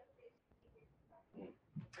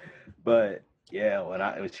 But yeah,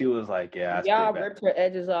 when she was like, yeah, that's Y'all pretty bad. ripped her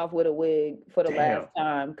edges off with a wig for the Damn. last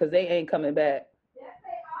time because they ain't coming back.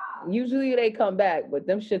 Usually they come back, but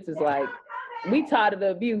them shits is like, we tired of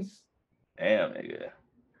the abuse. Damn, nigga.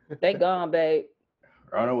 They gone, babe.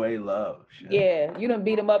 Runaway love. Shit. Yeah, you done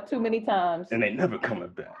beat them up too many times. And they never coming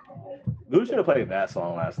back. Lou should have played that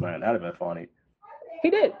song last night. That'd have been funny. He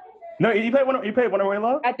did. No, you played Runaway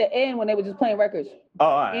Love? At the end when they were just playing records. Oh,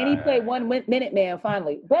 all right, And he played 1 Minute Man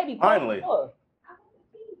finally. Baby, close Finally. the door.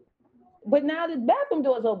 But now the bathroom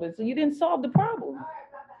door's open, so you didn't solve the problem.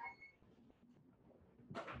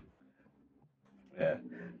 Yeah.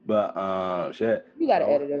 But shit. You got an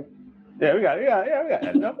editor. Yeah, we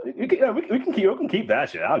got no, we can keep that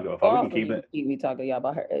shit. I'll go. We Also, can keep you it. keep me talking to y'all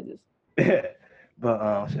about her edges.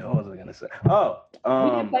 But shit, what was I gonna say? Oh,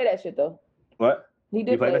 He didn't play that shit though. what? He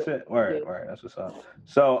did You play that it. shit? Word, Yeah. word. That's what's up.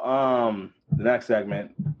 So, the next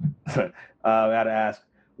segment, I gotta ask,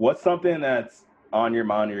 what's something that's on your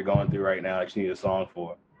mind or you're going through right now that you need a song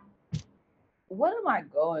for? What am I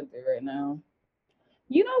going through right now?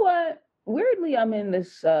 You know what? Weirdly, I'm in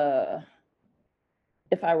this.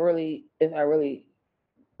 If I really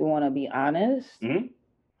want to be honest, Mhm.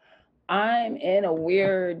 I'm in a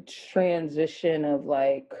weird transition of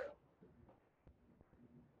like.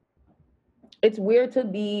 It's weird to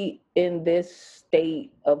be in this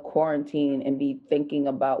state of quarantine and be thinking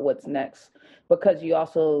about what's next because you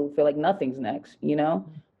also feel like nothing's next, you know?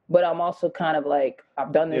 But I'm also kind of like,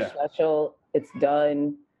 I've done this special, it's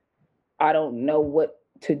done. I don't know what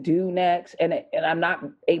to do next. And I'm not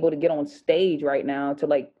able to get on stage right now to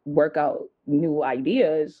like work out new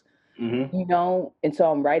ideas, you know? And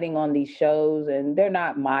so I'm writing on these shows and they're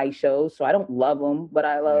not my shows, so I don't love them, but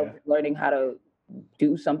I love learning how to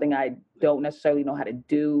do something I don't necessarily know how to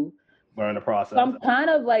do. Learn the process. So I'm kind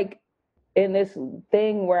of like in this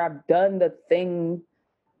thing where I've done the thing,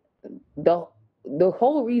 the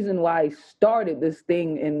whole reason why I started this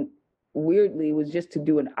thing and weirdly was just to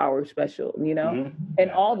do an hour special, you know? Mhm.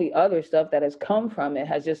 And all the other stuff that has come from it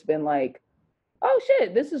has just been like, oh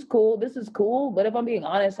shit, this is cool. But if I'm being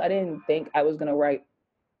honest, I didn't think I was gonna write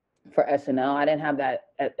for SNL. I didn't have that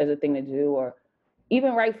as a thing to do, or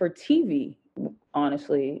even write for TV.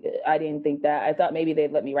 Honestly, I didn't think that. I thought maybe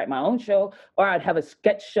they'd let me write my own show or I'd have a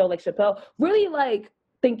sketch show like Chappelle. Really like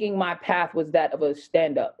thinking my path was that of a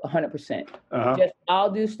stand-up, 100%. Just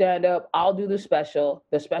I'll do stand-up, I'll do the special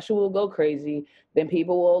will go crazy, then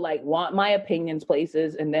people will like want my opinions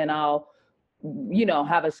places, and then I'll, you know,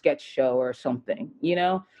 have a sketch show or something, you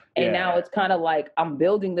know? And now it's kind of like I'm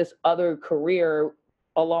building this other career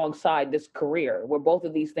alongside this career where both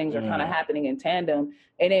of these things are kind of happening in tandem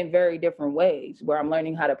and in very different ways, where I'm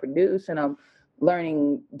learning how to produce and I'm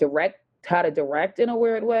learning how to direct in a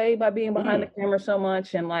weird way by being behind the camera so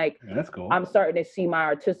much. And like, that's cool. I'm starting to see my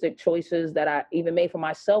artistic choices that I even made for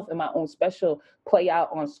myself in my own special play out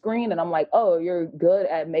on screen. And I'm like, oh, you're good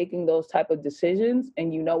at making those type of decisions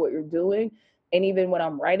and you know what you're doing. And even when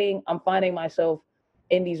I'm writing, I'm finding myself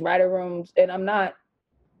in these writer rooms and I'm not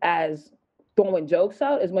as throwing jokes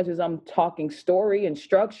out as much as I'm talking story and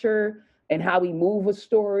structure and how we move a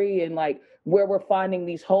story and like where we're finding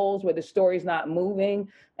these holes where the story's not moving.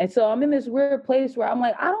 And so I'm in this weird place where I'm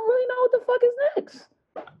like, I don't really know what the fuck is next.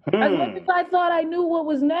 As much as I thought I knew what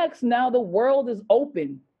was next, now the world is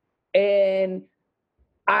open. And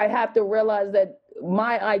I have to realize that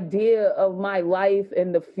my idea of my life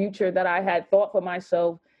and the future that I had thought for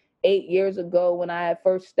myself 8 years ago when I had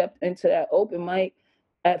first stepped into that open mic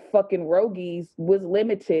at fucking Rogies was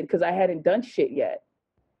limited because I hadn't done shit yet.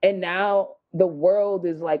 And now the world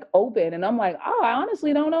is like open and I'm like, oh, I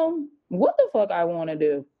honestly don't know what the fuck I want to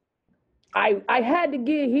do. I had to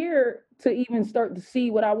get here to even start to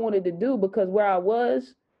see what I wanted to do because where I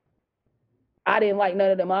was, I didn't like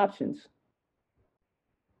none of them options.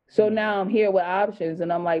 So now I'm here with options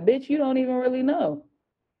and I'm like, bitch, you don't even really know.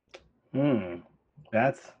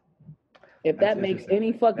 That's that makes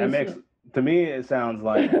any fucking sense. To me, it sounds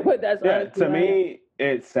like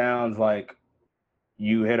it sounds like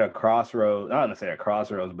you hit a crossroads. Not to say a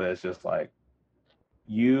crossroads, but it's just like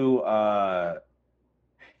you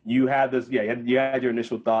you had this, you had your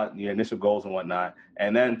initial thought, your initial goals and whatnot,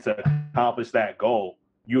 and then to accomplish that goal,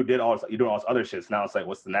 you doing all this other shit. So now it's like,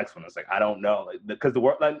 what's the next one? It's like, I don't know, because the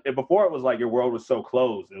world, like, before it was like your world was so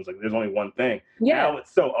closed, and it was like there's only one thing. Yeah. Now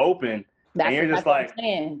it's so open, and you're just like,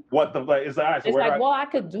 what the fuck? It's like, all right, so it's like, well, I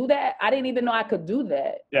could do that. I didn't even know I could do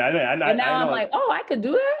that. Yeah, I know. And now I'm like, oh, I could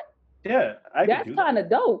do that. Yeah, that's kind of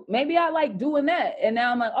dope. Maybe I like doing that, and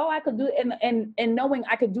now I'm like, oh, I could do it, and knowing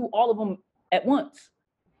I could do all of them at once.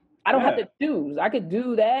 I don't have to choose. I could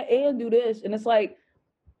do that and do this, and it's like,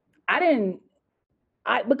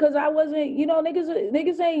 because I wasn't,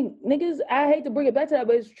 niggas ain't. I hate to bring it back to that,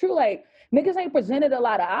 but it's true. Like, niggas ain't presented a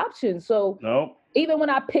lot of options. So even when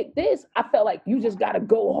I picked this, I felt like you just gotta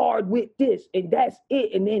go hard with this, and that's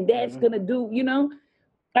it, and then that's gonna do, And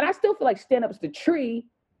I still feel like Stand Up's the tree.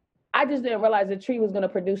 I just didn't realize the tree was gonna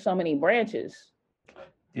produce so many branches.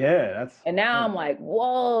 Yeah, And now I'm like,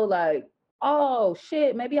 whoa, like, oh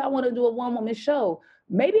shit, maybe I want to do a one-woman show.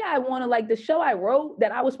 Maybe I want to, like, the show I wrote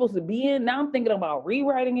that I was supposed to be in. Now I'm thinking about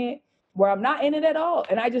rewriting it where I'm not in it at all,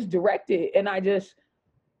 and I just direct it and I just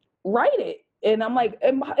write it. And I'm like,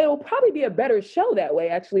 it'll probably be a better show that way,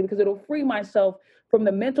 actually, because it'll free myself from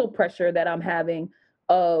the mental pressure that I'm having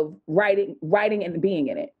of writing and being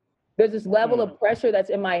in it. There's this level of pressure that's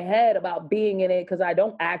in my head about being in it because I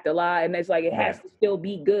don't act a lot, and it's like it has to still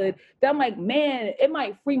be good. Then I'm like, man, it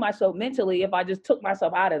might free myself mentally if I just took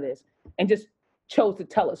myself out of this and just chose to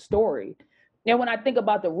tell a story. And when I think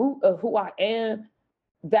about the root of who I am,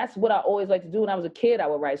 that's what I always like to do. When I was a kid, I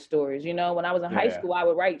would write stories. When I was in high school, I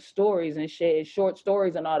would write stories and shit, short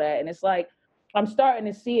stories and all that. And it's like I'm starting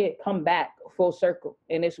to see it come back full circle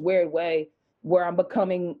in this weird way where I'm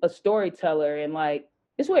becoming a storyteller, and like,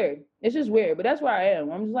 it's weird. It's just weird, but that's where I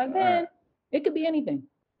am. I'm just like, man, it could be anything.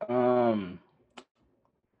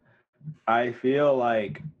 I feel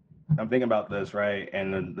like I'm thinking about this, right?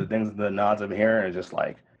 And the things, the nods I'm hearing are just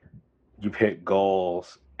like, you pick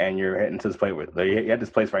goals and you're hitting to this place where you have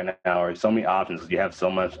this place right now where so many options. You have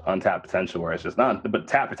so much untapped potential where it's just not, but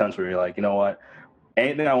tapped potential where you're like, you know what?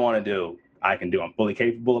 Anything I want to do, I can do. I'm fully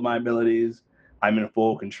capable of my abilities. I'm in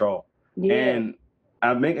full control. Yeah. And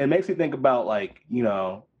it makes me think about, like, when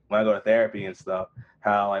I go to therapy and stuff,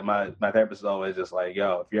 how like my therapist is always just like,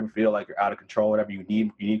 yo, if you ever feel like you're out of control, whatever you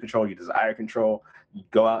need control, you desire control, you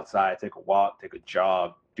go outside, take a walk, take a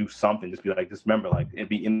jog, do something. Just be like, just remember, like, and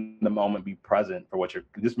be in the moment, be present for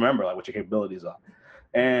just remember like what your capabilities are.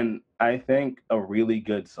 And I think a really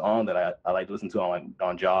good song that I like to listen to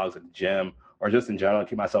on jogs at the gym or just in general,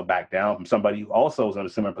 keep myself back down from somebody who also is in a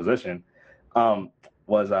similar position,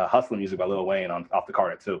 was Hustler Music by Lil Wayne off the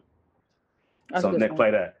Carter 2. That's so Nick,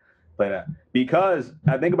 play that. Because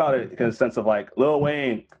I think about it in the sense of like Lil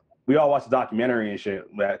Wayne, we all watched the documentary and shit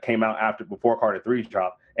that came out before Carter 3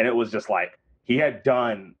 dropped, and it was just like he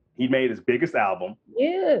made his biggest album.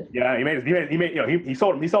 Yeah. Yeah, he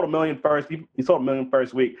sold a million first. He sold a million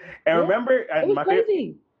first week. And remember, my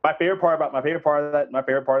favorite part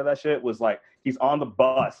of that shit was like he's on the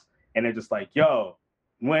bus and they're just like, yo,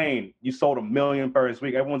 Wayne, you sold a million first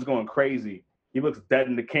week. Everyone's going crazy. He looks dead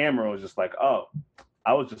in the camera and was just like, oh,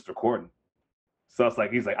 I was just recording. So it's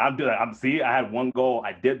like, he's like, I had one goal.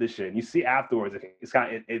 I did this shit. And you see afterwards, it's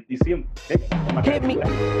kind of, you see him. Hit me.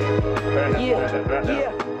 Yeah,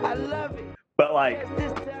 I love it. But like,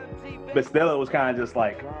 but still it was kind of just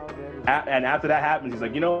like, and after that happens, he's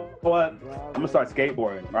like, you know what? I'm gonna start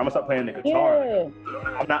skateboarding, or I'm gonna start playing the guitar.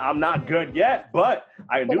 Yeah. I'm not good yet, but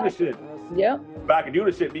I can do this shit. Yeah. But I can do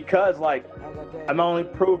this shit because like I'm not only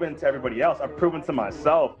proven to everybody else, I've proven to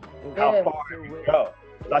myself how far I can go.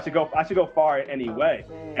 So I should go far in any way.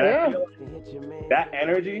 And I feel like that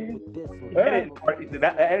energy,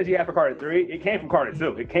 that energy after Carter 3, it came from Carter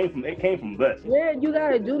 2. It came from this. Yeah, you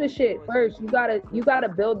gotta do the shit first. You gotta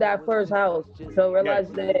build that first house. So realize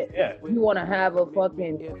that you wanna have a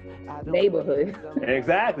fucking neighborhood.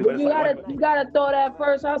 Exactly. But you gotta throw that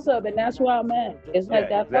first house up, and that's where I'm at. It's like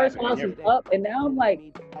that first house is up, and now I'm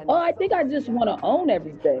like, oh, I think I just wanna own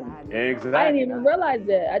everything. Exactly. I didn't even realize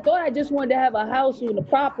that. I thought I just wanted to have a house on the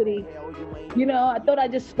property. I thought I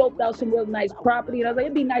just scoped out some real nice property, and I was like,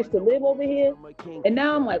 it'd be nice to live over here. And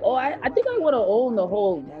now I'm like, oh, I think I want to own the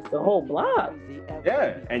whole block.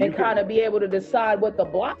 Yeah, and kind of be able to decide what the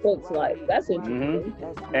block looks like. That's interesting.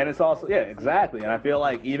 Mm-hmm. And it's also exactly. And I feel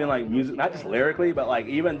like even like music, not just lyrically, but like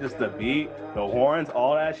even just the beat, the horns,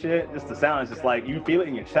 all that shit, just the sound is just like you feel it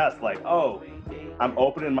in your chest, like, oh, I'm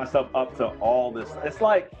opening myself up to all this. It's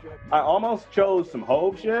like I almost chose some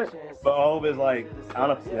Hove shit, but Hove is like I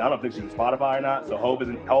don't know if it's on Spotify or not. So Hove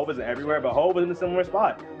isn't everywhere, but Hove is in a similar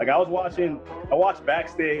spot. Like I watched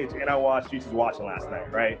Backstage and I watched Streets Was Watching last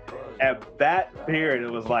night, right? at that period,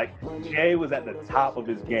 it was like Jay was at the top of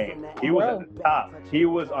his game. He was at the top. He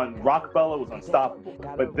was on Rockefeller was unstoppable.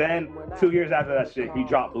 But then 2 years after that shit, he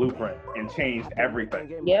dropped Blueprint and changed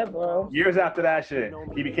everything. Yeah, bro. Years after that shit,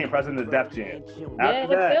 he became president of Def Jam.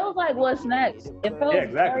 After It feels like what's next. It feels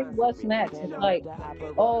very what's next. It's like,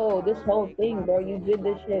 oh, this whole thing, bro. You did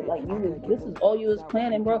this shit. Like this is all you was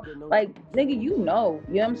planning, bro. Like, nigga, you know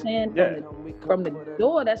what I'm saying? From the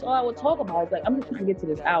door, that's all I would talk about. It's like, I'm just trying to get to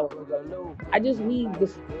this hour. I just need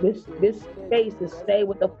this space to say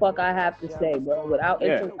what the fuck I have to say, bro, without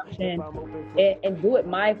interruption, and do it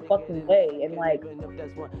my fucking way. And like,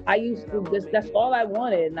 I used to that's all I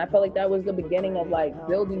wanted, and I felt like that was the beginning of like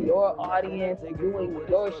building your audience and doing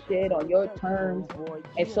your shit on your terms.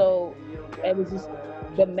 And so it was just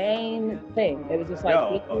the main thing. It was just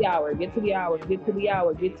like, get to the hour, get to the hour, get to the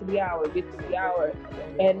hour, get to the hour, get to the hour.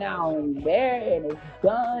 And now I'm there, and it's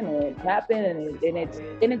done, and it's happened, and it's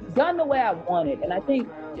done the way I wanted. And I think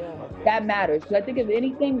that matters. Because I think if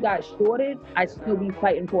anything got shorted, I'd still be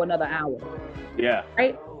fighting for another hour. Yeah.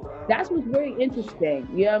 Right? That's what's very interesting.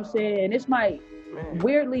 You know what I'm saying? And this might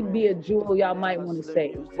weirdly be a jewel y'all might want to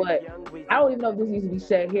say, but I don't even know if this needs to be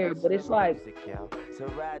said here, but it's like,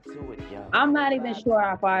 I'm not even sure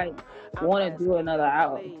if I want to do another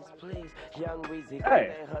album.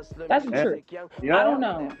 Hey, that's the truth. I don't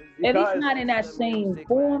know. At least not in that same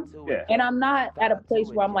form. Yeah. And I'm not at a place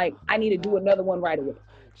where I'm like, I need to do another one right away.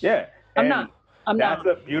 Yeah. I'm not. That's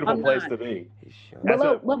a beautiful place to be.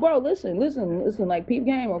 But bro, listen, like peep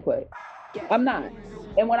game real quick. I'm not.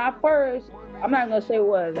 And when I first, I'm not gonna say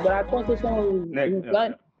what it was, but I talked to someone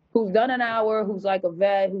who's done an hour, who's like a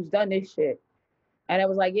vet, who's done this shit. And it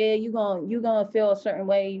was like, yeah, you gonna feel a certain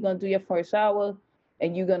way, you're gonna do your first hour,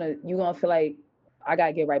 and you're gonna feel like I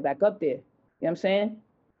gotta get right back up there. You know what I'm saying?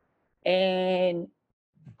 And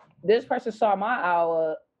this person saw my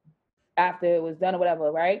hour after it was done or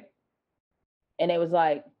whatever, right? And it was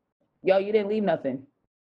like, yo, you didn't leave nothing.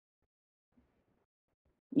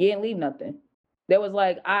 You didn't leave nothing. There was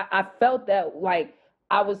like, I felt that, like,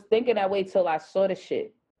 I was thinking that way till I saw the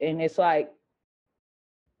shit. And it's like,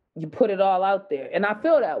 you put it all out there. And I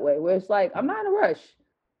feel that way, where it's like, I'm not in a rush.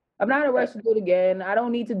 I'm not in a rush to do it again. I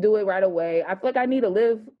don't need to do it right away. I feel like I need to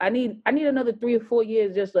live. I need another 3 or 4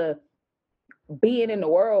 years just of being in the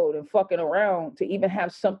world and fucking around to even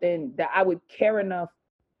have something that I would care enough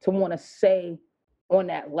to want to say on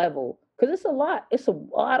that level. Because it's a lot. It's a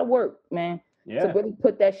lot of work, man. Yeah. To really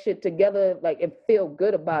put that shit together, like, and feel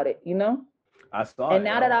good about it, you know? I saw and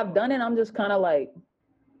now that I've done it, I'm just kind of like,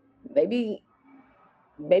 maybe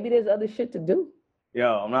there's other shit to do. Yo,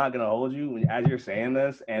 I'm not gonna hold you. As you're saying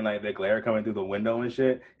this, and like the glare coming through the window and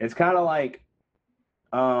shit, it's kind of like,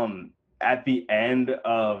 at the end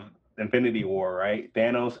of Infinity War, right?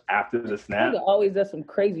 Thanos after the snap. Always does some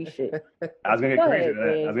crazy shit. I was gonna get crazier than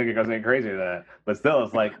that. I was gonna get crazier than that. But still,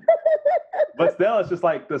 it's like, it's just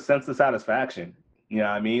like the sense of satisfaction. You know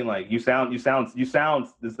what I mean? Like you sound. It's like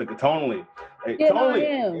tonally.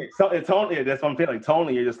 Tonally, that's what I'm feeling. Like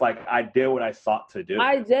tonally, you're just like, I did what I sought to do.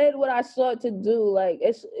 I did what I sought to do. Like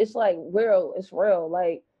it's like real. It's real.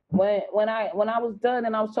 Like when I was done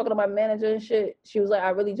and I was talking to my manager and shit, she was like,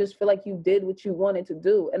 I really just feel like you did what you wanted to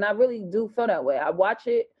do, and I really do feel that way. I watch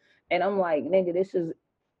it and I'm like, nigga,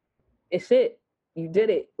 it's it. You did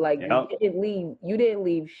it. Like you didn't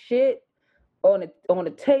leave shit on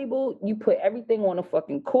the table. You put everything on the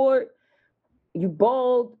fucking court. You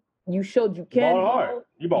balled. You showed you can ball.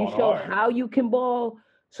 You showed how you can ball.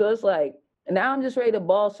 So it's like, now I'm just ready to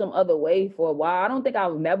ball some other way for a while. I don't think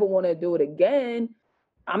I'll never want to do it again.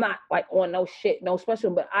 I'm not like on no shit, no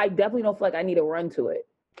special, but I definitely don't feel like I need to run to it.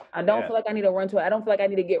 I don't feel like I need to run to it. I don't feel like I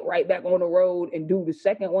need to get right back on the road and do the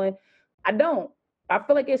second one. I don't. I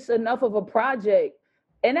feel like it's enough of a project.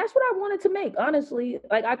 And that's what I wanted to make, honestly.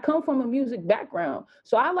 Like, I come from a music background.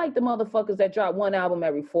 So I like the motherfuckers that drop one album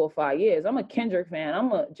every 4 or 5 years. I'm a Kendrick fan.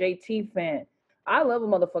 I'm a JT fan. I love a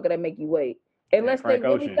motherfucker that make you wait. Unless they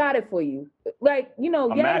really got it for you. Like, you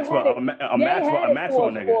know, Jay had it for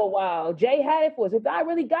a while. Jay had it for us. If I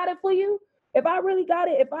really got it for you, if I really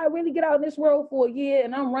get out in this world for a year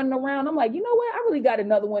and I'm running around, I'm like, you know what? I really got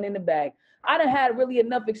another one in the bag. I done had really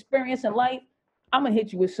enough experience in life. I'm gonna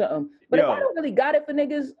hit you with something. But if I don't really got it for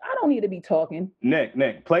niggas, I don't need to be talking.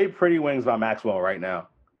 Nick, play Pretty Wings by Maxwell right now.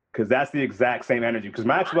 Because that's the exact same energy. Because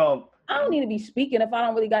Maxwell... I don't need to be speaking if I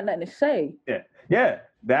don't really got nothing to say. Yeah.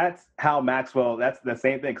 That's how Maxwell... That's the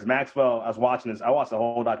same thing. Because Maxwell, I watched the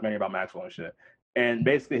whole documentary about Maxwell and shit. And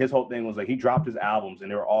basically his whole thing was like, he dropped his albums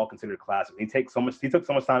and they were all considered classics. He took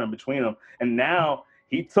so much time in between them. And now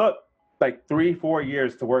he took like 3-4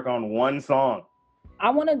 years to work on one song. I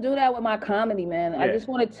want to do that with my comedy, man. I Yeah. just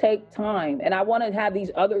want to take time, and I want to have these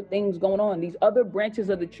other things going on, these other branches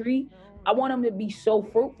of the tree. I want them to be so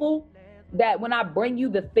fruitful that when I bring you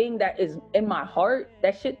the thing that is in my heart,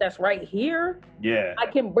 that shit that's right here, Yeah. I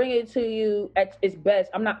can bring it to you at its best.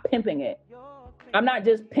 I'm not pimping it. I'm not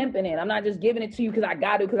just pimping it. I'm not just giving it to you because I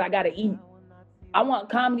got to eat. I want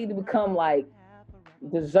comedy to become like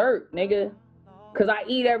dessert, nigga, because I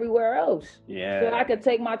eat everywhere else. Yeah. So I could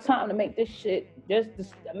take my time to make this shit,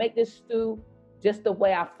 make this stew just the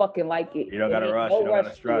way I fucking like it. You don't gotta And rush. no You don't gotta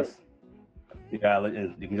to stress. it. You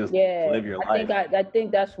can just Yeah, live your I life.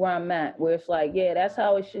 think that's where I'm at, where it's like, yeah, that's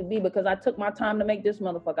how it should be, because I took my time to make this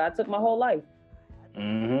motherfucker. I took my whole life.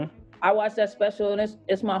 Mm-hmm. I watched that special, and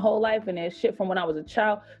it's my whole life, and it's shit from when I was a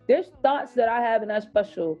child. There's thoughts that I have in that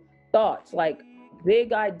special, thoughts like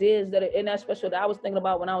big ideas that are in that special that I was thinking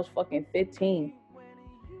about when I was fucking 15.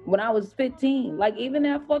 When I was 15, like even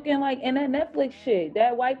that fucking like in that Netflix shit,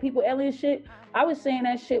 that white people alien shit, I was saying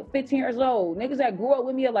that shit 15 years old. Niggas that grew up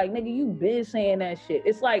with me are like, nigga, you been saying that shit.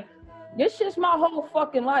 It's like, this shit's my whole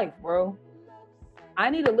fucking life, bro. I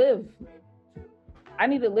need to live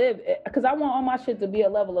because I want all my shit to be a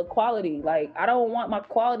level of quality. Like, I don't want my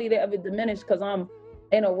quality to ever diminish because I'm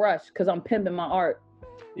in a rush, because I'm pimping my art.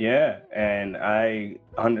 Yeah, and I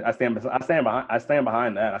stand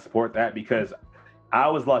behind that. I support that because I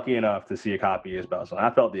was lucky enough to see a copy of your special. And I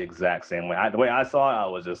felt the exact same way. The way I saw it, I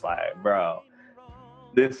was just like, bro,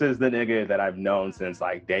 this is the nigga that I've known since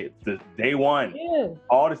like day one. Yeah.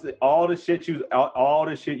 All the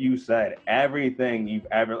shit you said, everything you've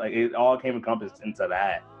ever, like, it all came encompassed into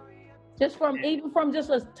that. Just from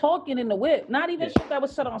us talking in the whip, not even shit that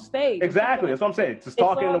was said on stage. Exactly, that's what I'm saying. Just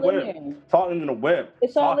talking in the whip.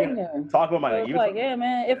 It's all in there. Talking about so it. Like, yeah,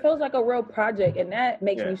 man, it feels like a real project, and that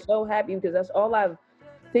makes me so happy because that's all I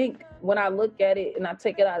think when I look at it, and I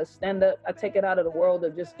take it out of stand-up. I take it out of the world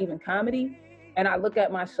of just even comedy, and I look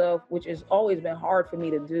at myself, which has always been hard for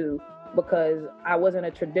me to do because I wasn't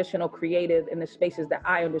a traditional creative in the spaces that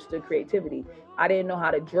I understood creativity. I didn't know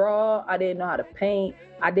how to draw. I didn't know how to paint.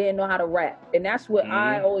 I didn't know how to rap. And that's what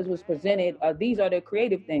I always was presented. These are the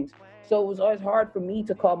creative things. So it was always hard for me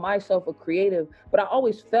to call myself a creative, but I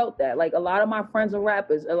always felt that. Like, a lot of my friends are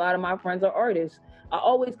rappers. A lot of my friends are artists. I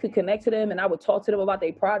always could connect to them, and I would talk to them about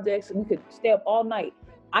their projects, and we could stay up all night.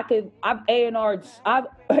 I've A&R'd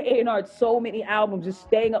so many albums, just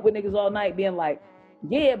staying up with niggas all night being like,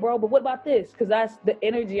 yeah, bro, but what about this? Because that's the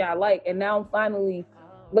energy I like. And now I'm finally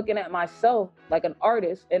looking at myself like an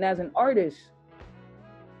artist. And as an artist,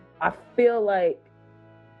 I feel like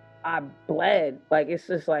I bled. Like, it's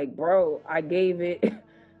just like, bro, I gave it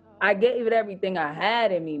everything I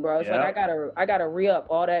had in me, bro. It's like I gotta re-up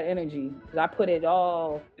all that energy. Because I put it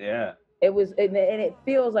all. Yeah. It was, and it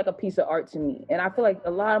feels like a piece of art to me. And I feel like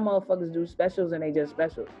a lot of motherfuckers do specials and they just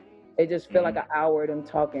specials. It just feel like an hour of them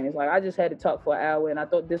talking. It's like, I just had to talk for an hour and I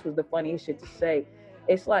thought this was the funniest shit to say.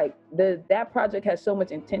 It's like that project has so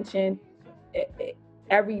much intention.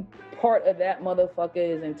 Every part of that motherfucker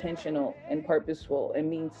is intentional and purposeful and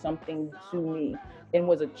means something to me and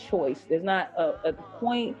was a choice. There's not a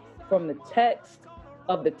point from the text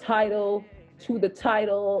of the title to the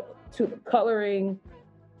coloring.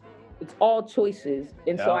 It's all choices.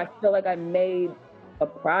 And so I feel like I made a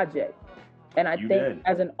project. And I think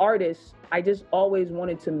as an artist, I just always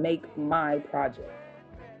wanted to make my project.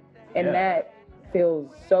 And that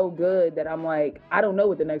feels so good that I'm like, I don't know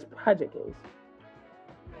what the next project is.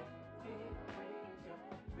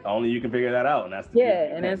 Only you can figure that out. And that's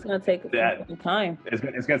and it's going to take some time. It's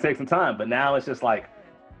going to take some time. But now it's just like,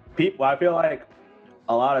 people, I feel like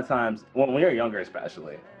a lot of times, when you're younger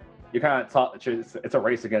especially, you're kind of taught that it's a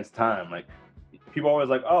race against time. Like, people are always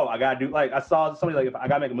like, oh, I gotta do, like, I saw somebody like, if I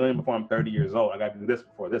gotta make $1 million before I'm 30 years old, I gotta do this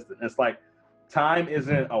before this. And it's like, time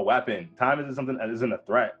isn't a weapon. Time isn't something that isn't a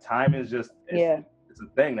threat. Time is just, it's a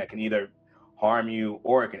thing that can either harm you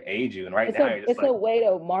or it can aid you. And it's a way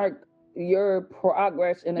to mark your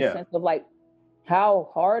progress in a sense of like, how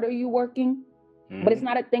hard are you working? Mm-hmm. But it's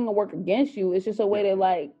not a thing to work against you. It's just a way to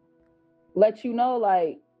like, let you know,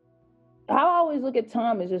 like, how I always look at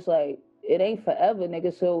time is just like, it ain't forever,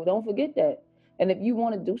 nigga. So don't forget that. And if you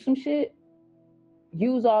want to do some shit,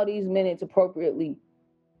 use all these minutes appropriately.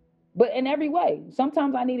 But in every way.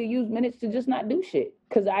 Sometimes I need to use minutes to just not do shit.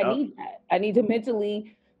 Because I need that. I need to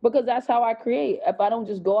mentally, because that's how I create. If I don't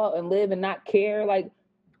just go out and live and not care, like,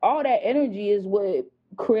 all that energy is what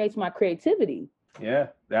creates my creativity. Yeah,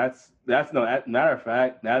 matter of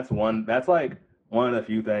fact, that's like one of the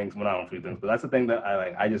few things, well, not one of the few things, but that's the thing that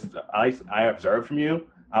I observed from you.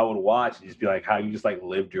 I would watch and just be like, how you just like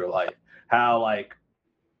lived your life. How, like,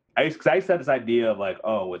 I used to have this idea of like,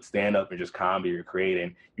 oh, with stand up and just comedy you're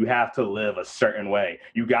creating, you have to live a certain way.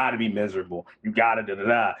 You got to be miserable. You got to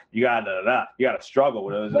da-da-da. You got to da-da-da. You got to struggle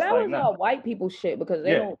with it. It was But just that like, was no. all white people shit because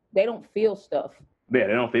Yeah. they don't feel stuff. Yeah,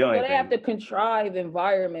 they don't feel So anything. they have to contrive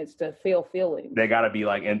environments to feel feelings. They got to be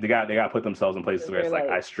like, and they got to put themselves in places where it's like,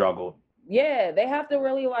 I struggle. Yeah, they have to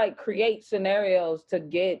really like create scenarios to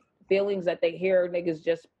get feelings that they hear niggas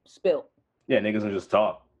just spill. Yeah, niggas will just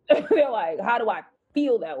talk. They're like, how do I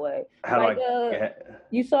feel that way? How like, do I?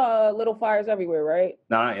 You saw Little Fires Everywhere, right?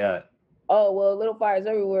 Not yet. Oh, well, Little Fires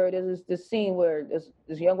Everywhere, there's this scene where this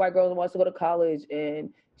young white girl wants to go to college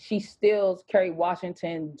and she steals Kerry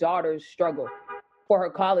Washington's daughter's struggle for her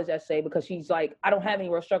college essay because she's like, I don't have any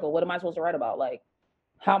real struggle. What am I supposed to write about? Like,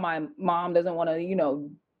 how my mom doesn't want to,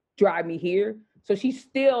 drive me here. So she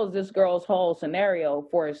steals this girl's whole scenario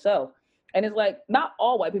for herself. And it's like, not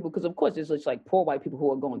all white people, because of course it's just like poor white people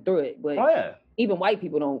who are going through it. But even white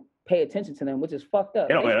people don't pay attention to them, which is fucked up.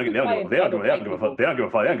 They don't give a fuck. They don't give a fuck. They don't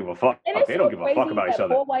give a fuck about each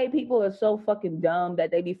other. Poor white people are so fucking dumb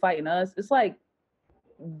that they be fighting us. It's like,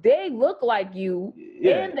 they look like you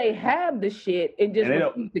and they have the shit and just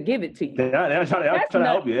refuse to give it to you. They're not trying to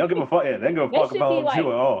help you. They don't give a fuck. Yeah, they don't give a fuck about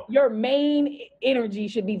you at all. Your main energy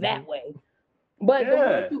should be that way. But the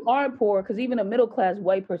ones who aren't poor, because even a middle-class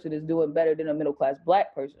white person is doing better than a middle-class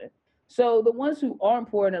black person. So the ones who aren't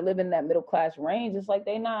poor and are living in that middle-class range, it's like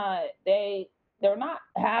they're not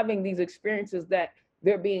having these experiences that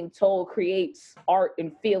they're being told creates art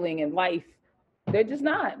and feeling and life. They're just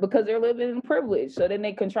not, because they're living in privilege. So then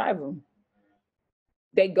they contrive them.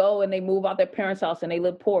 They go and they move out their parents' house and they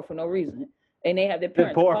live poor for no reason. And they have their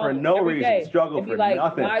parents poor for no reason, struggle for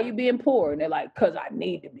nothing. Why are you being poor? And they're like, because I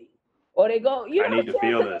need to be. Or they go, I need to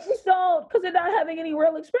feel this. Because they're not having any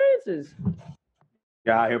real experiences.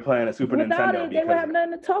 You're out here playing a Super Nintendo. They would have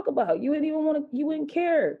nothing to talk about. You wouldn't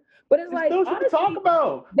care. But it's like, no shit to talk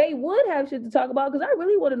about. They would have shit to talk about because I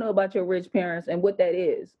really want to know about your rich parents and what that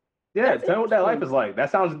is. Yeah, tell me what that life is like.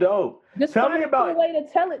 That sounds dope. Just tell me about a way to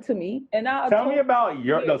tell it to me, and I'll tell me about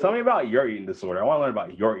your eating disorder. I want to learn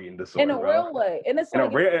about your eating disorder in a real way. And it's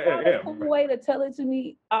like a cool way to tell it to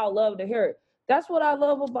me. I'll love to hear it. That's what I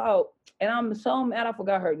love about. And I'm so mad I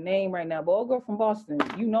forgot her name right now. But old girl from Boston,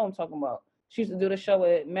 you know what I'm talking about. She used to do the show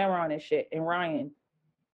with Maron and shit and Ryan.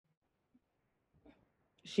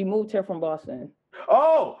 She moved here from Boston.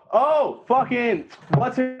 Fucking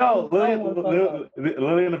what's her name?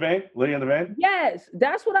 Lillian Devane? Yes,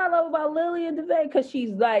 that's what I love about Lillian Devane, because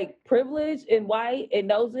she's like privileged and white and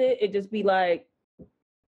knows it. It just be like,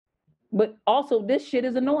 but also this shit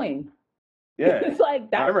is annoying. Yeah. It's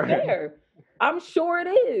like, that's fair. I'm sure it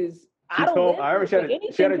is. I remember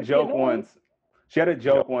she had a joke once. She had a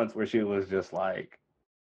joke once where she was just like,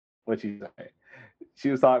 what'd she say? She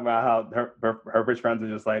was talking about how her rich friends are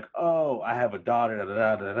just like, oh, I have a daughter, da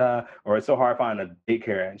da da da, or it's so hard finding a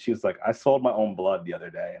daycare. And she was like, I sold my own blood the other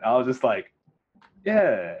day. And I was just like,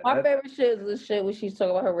 yeah. My favorite shit is this shit when she's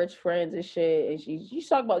talking about her rich friends and shit. And she's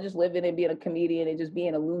talking about just living and being a comedian and just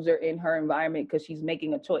being a loser in her environment because she's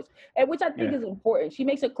making a choice. And which I think is important. She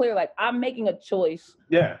makes it clear, like, I'm making a choice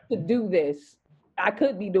to do this. I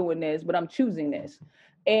could be doing this, but I'm choosing this.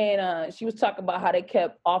 And she was talking about how they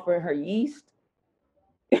kept offering her yeast.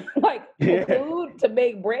 Like food to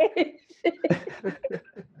make bread.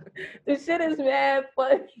 This shit is mad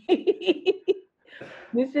funny.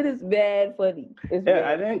 This shit is mad funny.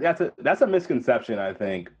 I think that's a misconception. I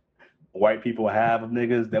think white people have of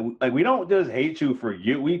niggas that we don't just hate you for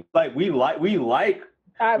you. We like.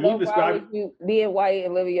 I love you being white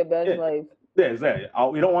and living your best life. Yeah, exactly.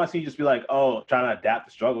 We don't want to see you just be like, oh, trying to adapt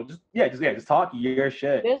the struggle. Just talk your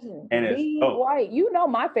shit. White. You know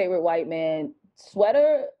my favorite white man.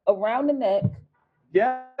 Sweater around the neck.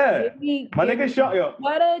 Yeah. My nigga Sean, yo.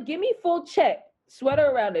 Sweater, give me full check. Sweater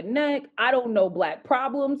around the neck. I don't know black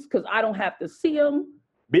problems because I don't have to see them.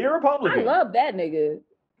 Be a Republican. I love that nigga.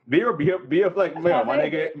 Be a like, man, my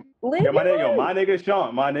nigga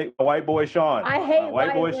Sean, my white boy Sean. I hate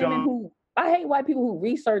white people who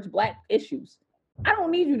research black issues. I don't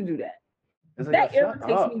need you to do that. That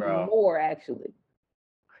irritates me more, actually.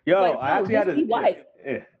 Yo, I actually had to. White.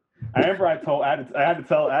 Yeah. I remember I had to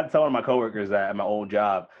tell one of my coworkers that at my old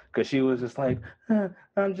job because she was just like, and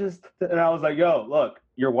I was like, yo, look,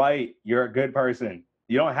 you're white, you're a good person.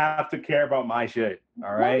 You don't have to care about my shit.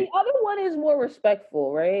 All right. Well, the other one is more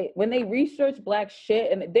respectful, right? When they research black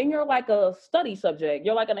shit, and then you're like a study subject.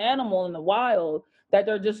 You're like an animal in the wild that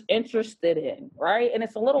they're just interested in, right? And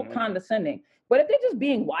it's a little condescending. But if they're just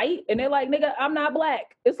being white and they're like, nigga, I'm not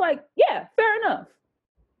black. It's like, yeah, fair enough.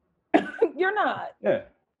 You're not. Yeah.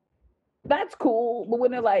 that's cool. But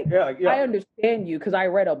when they're like, Yeah, like, I understand you because I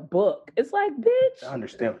read a book. It's like, bitch, I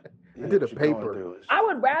understand. I did a what you're going paper. through. I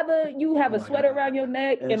would rather you have Oh a my sweater God. around your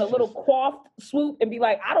neck It's and a little just- coiffed swoop and be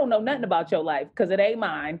like, I don't know nothing about your life because it ain't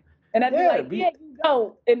mine. And I'd be Yeah, like, yeah, you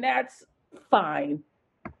don't. And that's fine.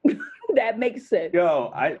 That makes sense.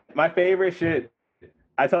 Yo, my favorite shit.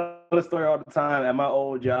 I tell the story all the time. At my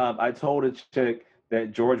old job, I told a chick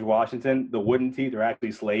that George Washington, the wooden teeth are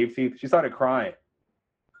actually slave teeth. She started crying.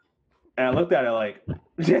 And I looked at her like,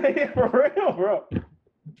 yeah, for real, bro.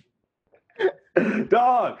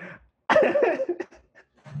 Dog.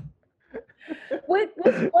 What's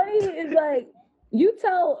funny is like, you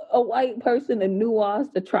tell a white person the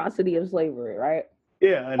nuanced atrocity of slavery, right?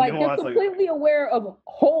 Yeah, and Like, no they're one's like, completely aware of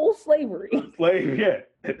whole slavery. slave, yeah.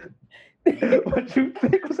 What you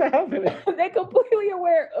think was happening? They're completely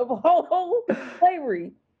aware of whole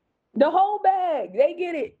slavery. The whole bag. They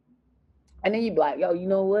get it. And then you be like, yo, you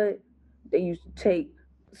know what? They used to take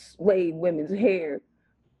slave women's hair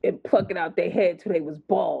and pluck it out their head till they was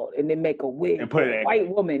bald and then make a wig And put it for a in. white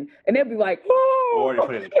woman. And they'd be like, oh, Or they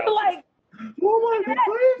put it in you're like, Oh my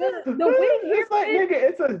the wig hair It's like, bitch, nigga,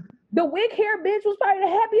 it's a the wig hair bitch was probably the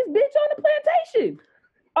happiest bitch on the plantation.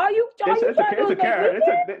 Are you trying to do it's a is make carrot.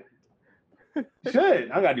 wig hair? Shit,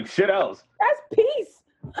 I gotta do shit else. That's peace.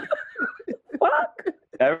 Fuck.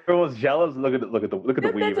 Everyone's jealous. Look at the This weave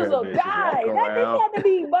bitch is hair a bitch. guy. Just That walking bitch around. had to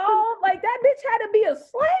be bald. Like, that bitch had to be a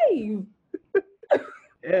slave.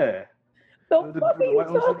 Yeah. The fuck are you white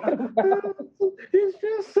one's talking about? It's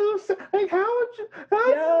just so sad. Like, how would you?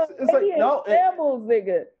 Yo, It's like, they no. in shambles,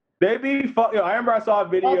 nigga. They be fuck. Yo, I remember I saw a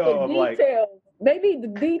Off video the of like. details. They need the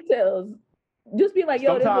details. Just be like,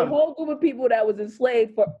 yo, there's a Sometimes- whole group of people that was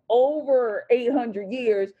enslaved for over 800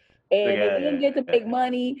 years, and they didn't get to make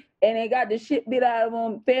money, and they got the shit bit out of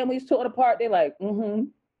them. Families torn apart. They're like, mm-hmm.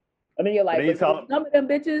 And then you're like, then you but tell them- some of them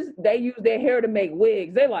bitches, they use their hair to make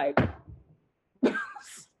wigs. They're like,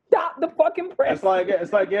 stop the fucking press. It's like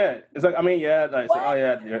I mean, yeah, like, What? oh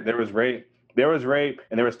yeah, there was rape. There was rape,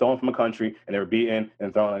 and they were stolen from a country, and they were beaten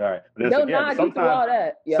and thrown. Like, all right, but it's No, like, yeah, nah, but you threw all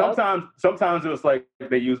that. Yo. sometimes it was like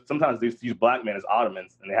they used black men as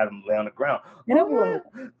ottomans, and they had them lay on the ground. And I'm like,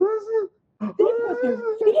 they put their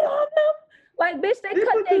feet on them? Like, bitch, they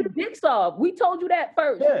cut their dicks off. We told you that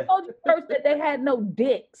first. Yeah. We told you first that they had no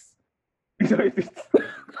dicks.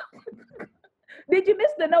 Did you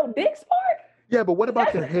miss the no dicks part? Yeah, but what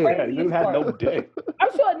about That's the the hair? Yeah, you had no dick. I'm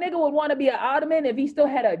sure a nigga would want to be an ottoman if he still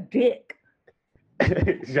had a dick.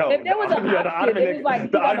 Yo, If there was an option, it was like, you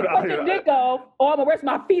gotta cut your dick off, or I'm gonna rest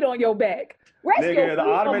my feet on your back. Rest your Nigga, feet the on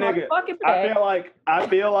Ottoman my nigga. fucking I back.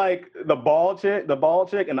 feel like the bald chick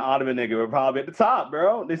and the Ottoman nigga were probably at the top,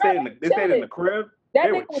 bro. They stayed in the crib. That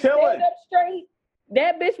they were nigga would chilling. stand up straight.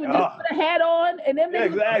 That bitch would just Oh. put a hat on, and them Yeah, niggas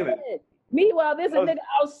would exactly. go ahead. Meanwhile, there's a That was- nigga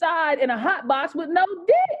outside in a hot box with no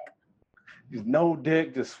dick. Just no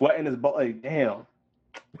dick, just sweating his butt. Like, damn.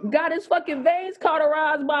 Got his fucking veins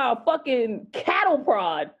cauterized by a fucking cattle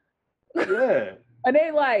prod. Yeah. And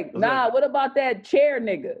they like, Was nah, like- what about that chair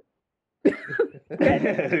nigga? That's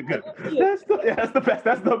the best.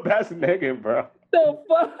 That's the best nigga, bro. The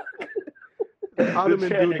fuck? Ottoman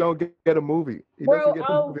chair dude nigga. don't get a movie. He Bro, doesn't get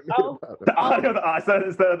a movie made I'll- about him.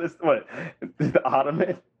 The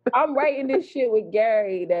Ottoman. I'm writing this shit with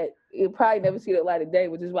Gary that you'll probably never see the light of day,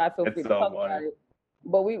 which is why I feel It's free to so talk funny. about it.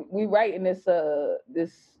 But we writing this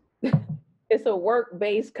it's a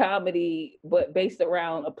work-based comedy, but based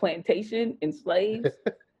around a plantation and slaves.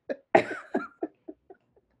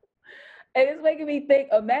 And it's making me think,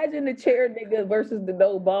 imagine the chair nigga versus the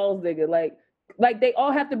no balls nigga. Like they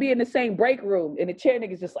all have to be in the same break room, and the chair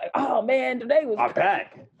nigga's just like, oh man, today was My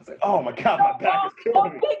back. It's like, oh my god, my back is all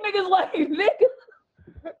killing me. big niggas like,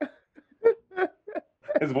 nigga,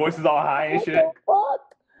 His voice is all high and what shit. the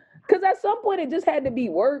fuck? Because at some point it just had to be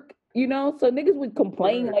work, you know. So niggas would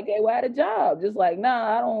complain Right. like they were at a job, just like,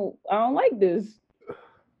 nah, I don't like this.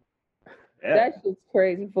 Yeah. That shit's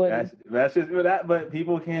crazy funny. That's just but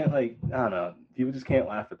people can't, like, I don't know. People just can't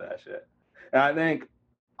laugh at that shit. And I think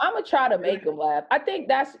I'm gonna try to make them laugh. I think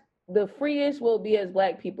that's the freest we'll be as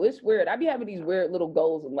Black people. It's weird. I be having these weird little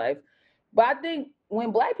goals in life, but I think when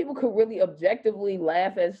Black people could really objectively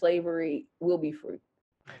laugh at slavery, we'll be free.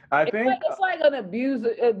 It's like an abused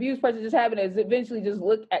person just having to eventually just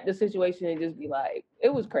look at the situation and just be like,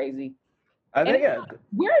 it was crazy. I think yeah.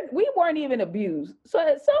 We weren't even abused. So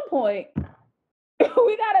at some point,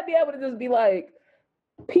 we gotta be able to just be like,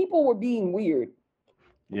 people were being weird.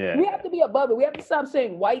 Yeah. We have to be above it. We have to stop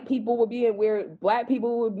saying white people were being weird, Black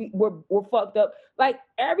people were fucked up. Like,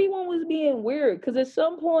 everyone was being weird, because at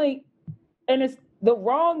some point, and it's the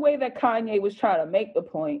wrong way that Kanye was trying to make the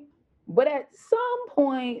point, But at some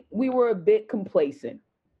point, we were a bit complacent.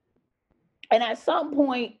 And at some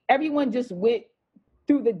point, everyone just went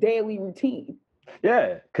through the daily routine.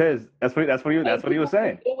 Yeah, because that's what he was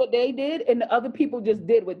saying. Did what they did, and the other people just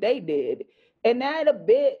did what they did. And that a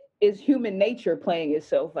bit is human nature playing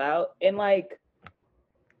itself out. And like,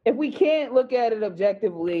 if we can't look at it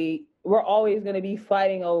objectively, we're always going to be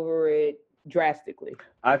fighting over it drastically.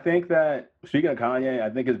 I think that speaking of Kanye, I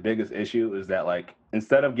think his biggest issue is that like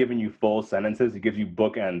instead of giving you full sentences, he gives you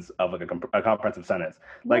bookends of like a comprehensive sentence.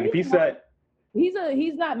 Like if he said he's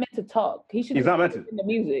not meant to talk. He's not meant to in the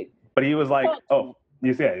music. But he was like, oh,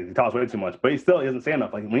 you see, he talks way too much. But he doesn't say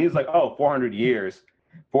enough. Like when he's like, oh, 400 years.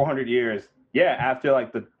 Yeah, after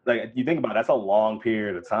like you think about it, that's a long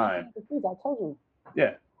period of time. I told you.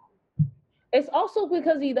 Yeah. It's also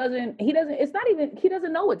because he doesn't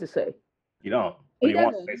know what to say. You don't. He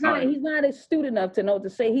doesn't. He's not astute enough to know what to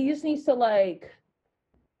say. He just needs to like,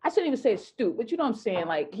 I shouldn't even say astute, but you know what I'm saying?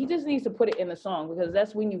 Like he just needs to put it in the song because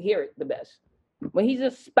that's when you hear it the best. When he's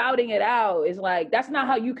just spouting it out, it's like, that's not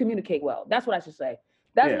how you communicate well. That's what I should say.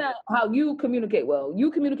 That's not how you communicate well. You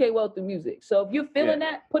communicate well through music. So if you're feeling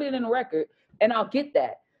that, put it in a record and I'll get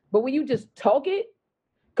that. But when you just talk it,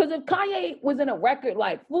 because if Kanye was in a record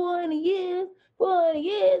like 400 years,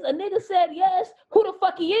 a nigga said yes, who the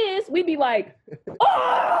fuck he is, we'd be like,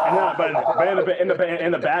 oh! But in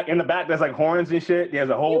the back, there's like horns and shit. There's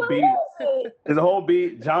a whole beat. There's a whole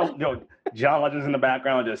beat. John Legend's in the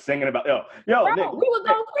background just singing about yo. Bro, Nick, we was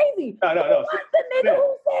going crazy. No. The nigga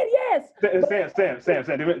who said yes. Sam,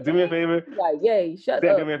 do me a favor. Like, yay, shut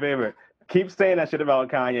Sam, up. do me a favor. Keep saying that shit about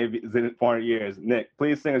Kanye in 400 years. Nick,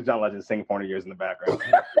 please sing as John Legend sing 400 years in the background.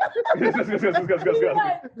 Like, hey,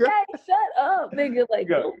 shut up, nigga. Like,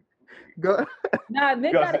 Go. Nah,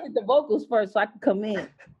 Nick gotta hit the vocals first so I can come in.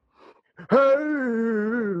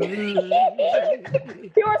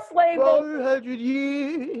 Pure slave. 400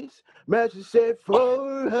 years. Master said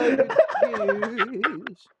 400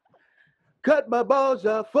 years. Cut my balls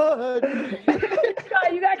off 400 years.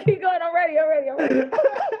 You gotta keep going. I'm ready.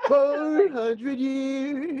 400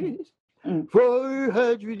 years.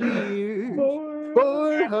 400 years.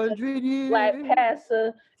 400 years. Black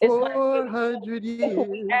Passer. It's 400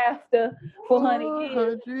 years. After 400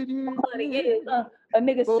 years. 400 years. A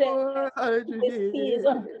nigga said 400 years.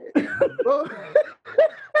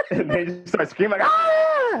 And they just start screaming like,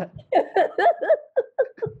 ah!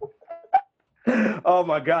 Oh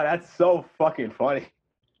my god, that's so fucking funny.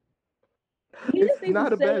 He just needs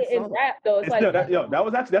to say it in rap though. It's like that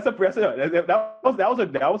was actually that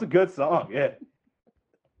was a good song. Yeah.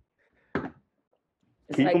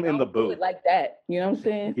 Keep him in the booth like that. You know what I'm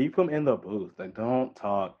saying? Keep him in the booth. Like, don't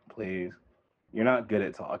talk, please. You're not good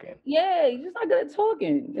at talking. Yeah, you're just not good at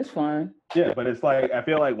talking. It's fine. Yeah, but it's like I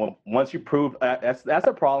feel like once you prove that's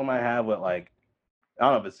a problem I have with like, I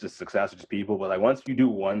don't know if it's just success or just people, but like once you do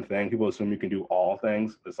one thing, people assume you can do all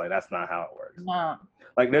things. It's like that's not how it works. Nah.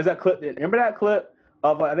 Like there's that clip. Remember that clip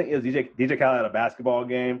of I think it was DJ Khaled at a basketball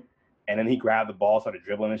game, and then he grabbed the ball, started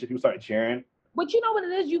dribbling and shit. People started cheering. But you know what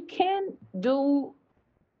it is? You can do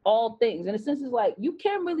all things. In a sense, it's like you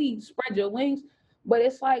can really spread your wings, but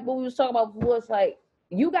it's like what we was talking about before. It's like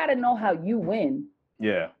you got to know how you win.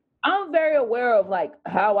 Yeah. I'm very aware of like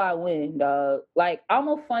how I win, dog. Like I'm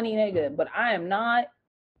a funny nigga, but I am not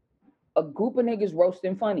a group of niggas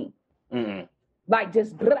roasting funny. Mm-mm. Like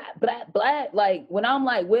just blah, blah, blah. Like when I'm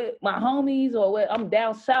like with my homies or when I'm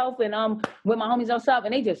down south and I'm with my homies down south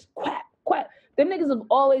and they just quack, quack. Them niggas have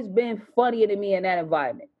always been funnier than me in that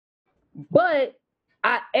environment. But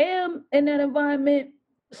I am in that environment,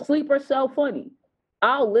 sleeper cell funny.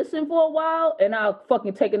 I'll listen for a while and I'll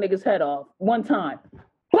fucking take a nigga's head off one time.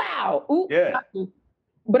 Wow. Ooh, yeah.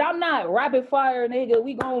 But I'm not rapid fire, nigga.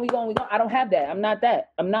 We going. I don't have that. I'm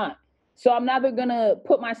not. So I'm never gonna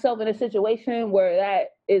put myself in a situation where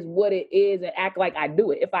that is what it is and act like I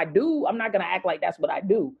do it. If I do, I'm not gonna act like that's what I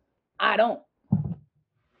do. I don't.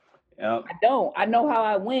 Yep. I don't. I know how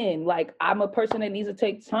I win. Like I'm a person that needs to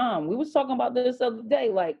take time. We was talking about this the other day,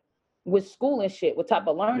 like with school and shit, what type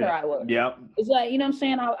of learner I was. Yep. It's like, you know what I'm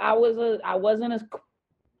saying?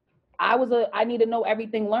 I need to know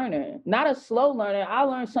everything learner. Not a slow learner. I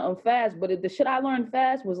learned something fast, but the shit I learned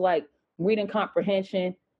fast was like reading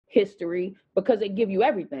comprehension, history, because they give you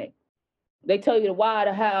everything. They tell you the why,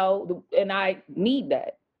 the how, and I need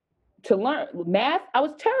that to learn. Math, I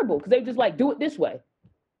was terrible because they just like, do it this way.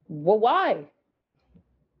 Well, why?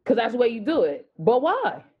 Because that's the way you do it. But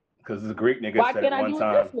why? Because the Greek nigga why said can't it I one do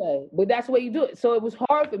time. It this way? But that's the way you do it. So it was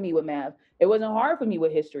hard for me with math. It wasn't hard for me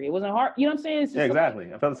with history. It wasn't hard. You know what I'm saying? Yeah,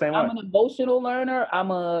 exactly. I felt the same way. I'm an emotional learner.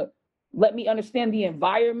 I'm a Let me understand the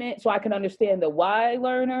environment so I can understand the why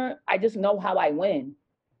learner. I just know how I win.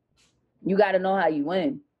 You got to know how you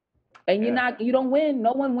win. And you don't win.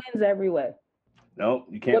 No one wins every way. Nope,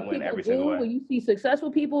 you can't win What every people single do way. when you see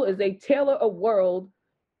successful people is they tailor a world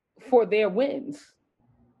for their wins.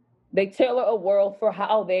 They tailor a world for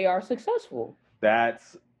how they are successful.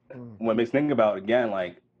 That's what makes me think about, again,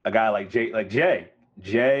 like a guy like Jay,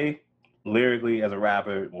 lyrically as a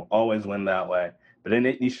rapper will always win that way. But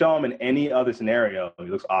then you show him in any other scenario, he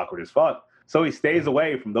looks awkward as fuck. So he stays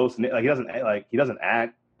away from those. Like he doesn't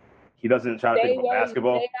act. He doesn't try to Stay think about where you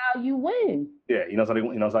basketball. stay how you win. Yeah, he knows how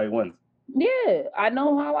he wins. Yeah, I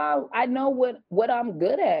know I know what I'm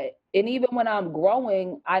good at. And even when I'm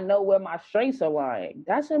growing, I know where my strengths are lying.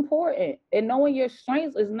 That's important. And knowing your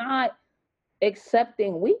strengths is not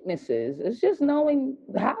accepting weaknesses. It's just knowing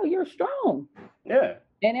how you're strong. Yeah.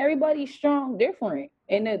 And everybody's strong different.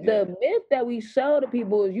 And the myth that we sell to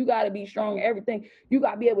people is you got to be strong in everything. You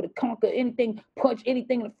got to be able to conquer anything, punch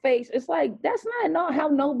anything in the face. It's like, that's not how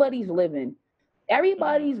nobody's living.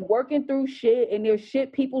 Everybody's working through shit, and there's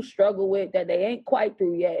shit people struggle with that they ain't quite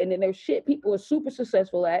through yet. And then there's shit people are super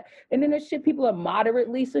successful at. And then there's shit people are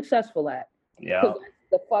moderately successful at. Yeah. Because that's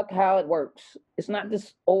the fuck how it works. It's not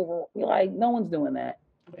just over, like, no one's doing that.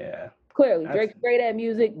 Yeah. Clearly, Drake's great at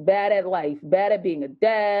music, bad at life, bad at being a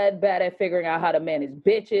dad, bad at figuring out how to manage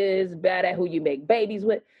bitches, bad at who you make babies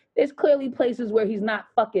with. There's clearly places where he's not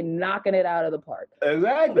fucking knocking it out of the park.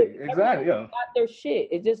 Exactly. Yeah. Got their shit.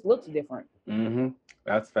 It just looks different. Mm-hmm.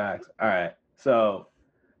 That's facts. All right. So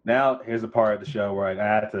now here's the part of the show where I'm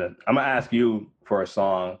gonna ask you for a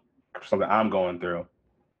song, something I'm going through,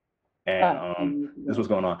 and this is what's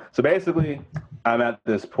going on. So basically, I'm at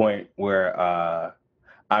this point where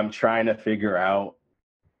I'm trying to figure out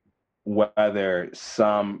whether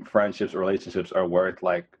some friendships or relationships are worth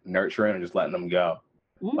like nurturing or just letting them go.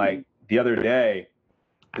 Like the other day,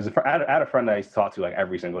 I had a friend that I used to talk to like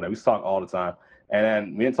every single day. We used to talk all the time. And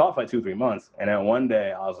then we didn't talk for like 2-3 months. And then one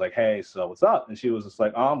day I was like, hey, so what's up? And she was just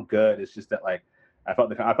like, oh, I'm good. It's just that like I felt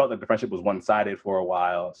like the friendship was one-sided for a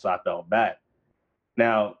while, so I felt bad.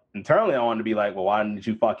 Now, internally, I wanted to be like, well, why didn't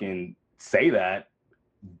you fucking say that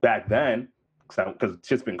back then? Because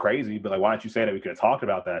shit's been crazy. But like, why didn't you say that? We could have talked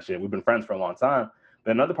about that shit. We've been friends for a long time.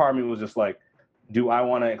 But another part of me was just like, do I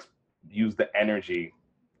want to use the energy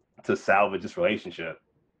to salvage this relationship?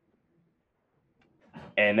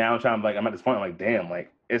 And now I'm at this point, I'm like, damn,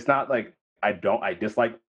 like, it's not like I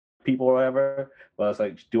dislike people or whatever, but it's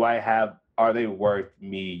like, are they worth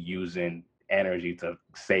me using energy to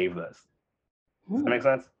save this? Does that make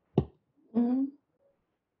sense? Mm-hmm.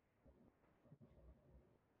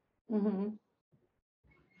 Mm-hmm.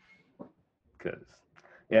 Because,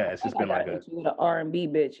 yeah, it's just been like with an R&B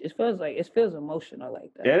bitch. It feels emotional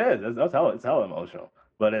like that. It is. It's hella emotional.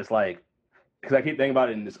 But it's like, because I keep thinking about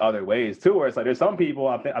it in this other ways too, where it's like there's some people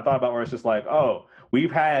I thought about where it's just like, oh,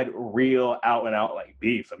 we've had real out and out like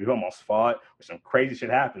beef, so we've almost fought, or some crazy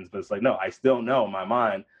shit happens, but it's like, no, I still know in my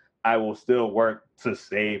mind I will still work to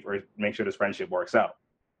save or make sure this friendship works out.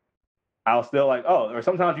 I'll still like, or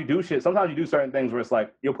sometimes you do certain things where it's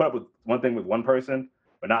like you'll put up with one thing with one person,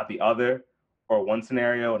 but not the other, or one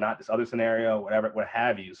scenario, not this other scenario, whatever, what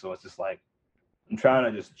have you. So it's just like I'm trying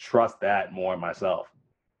to just trust that more in myself.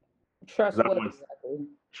 Trust what exactly?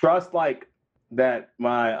 Trust like that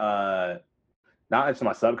my not just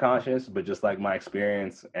my subconscious, but just like my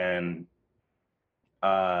experience and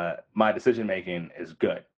my decision making is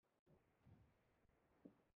good.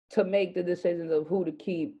 To make the decisions of who to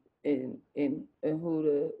keep and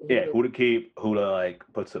who to keep, who to like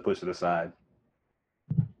push to the side.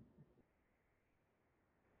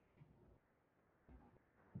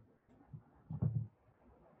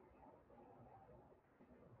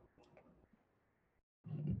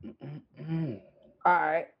 All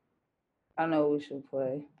right. I know we should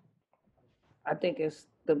play. I think it's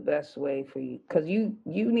the best way for you. Because you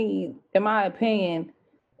need, in my opinion,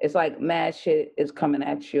 it's like mad shit is coming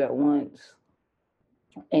at you at once.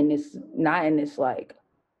 And it's not in this like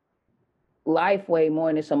life way,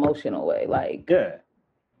 more in this emotional way. Like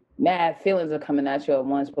mad feelings are coming at you at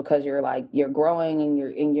once because you're growing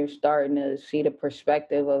and you're starting to see the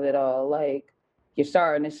perspective of it all. Like you're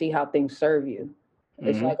starting to see how things serve you.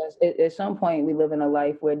 It's like at some point we live in a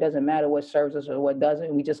life where it doesn't matter what serves us or what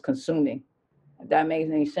doesn't. We just consuming. If that makes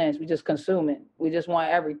any sense, we just consume it. We just want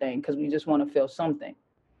everything because we just want to feel something.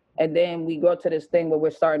 And then we go to this thing where we're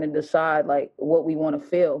starting to decide like what we want to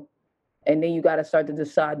feel. And then you got to start to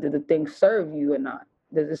decide, do the things serve you or not?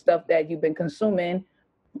 Does the stuff that you've been consuming,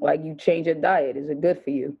 like you change your diet, is it good for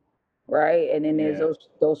you? Right? And then there's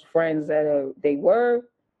those friends that they were,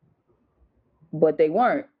 but they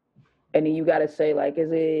weren't. And then you got to say, like,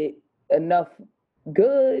 is it enough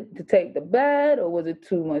good to take the bad, or was it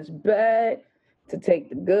too much bad to take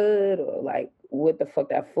the good, or like what the fuck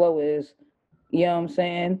that flow is? You know what I'm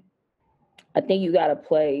saying? I think you got to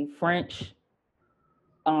play French.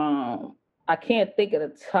 I can't think of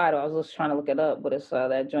the title. I was just trying to look it up, but it's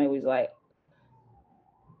that joint was like,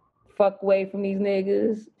 fuck away from these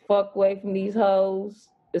niggas, fuck away from these hoes.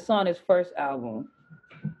 It's on his first album.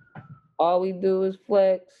 All we do is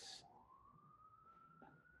flex.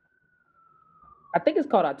 I think it's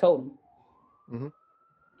called I Told Him.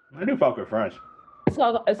 I do fuck with French. It's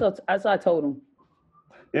I Told Him.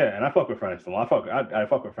 Yeah, and I fuck with French. So I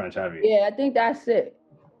fuck with French heavy. Yeah, I think that's it.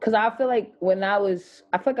 Cause I feel like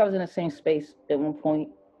I feel like I was in the same space at one point,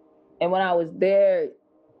 and when I was there,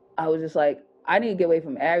 I was just like, I need to get away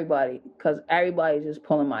from everybody, cause everybody's just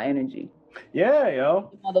pulling my energy. Yeah, yo.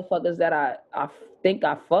 The motherfuckers that I think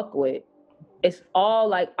I fuck with, it's all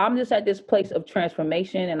like I'm just at this place of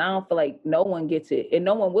transformation, and I don't feel like no one gets it, and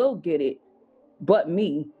no one will get it, but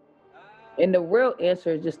me. And the real answer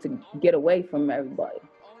is just to get away from everybody.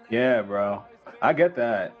 Yeah, bro. I get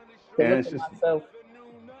that. And it's just myself.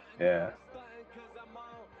 Yeah.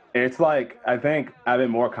 It's like, I think I've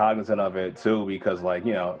been more cognizant of it too, because like,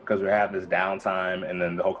 you know, because we're having this downtime and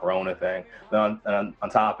then the whole Corona thing. Then on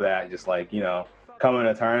top of that, just like, you know, coming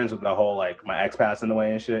to terms with the whole, like, my ex passing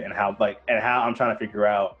away and shit, and how I'm trying to figure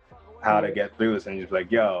out how to get through this, and just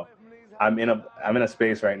like, yo, I'm in a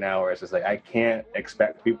space right now where it's just like, I can't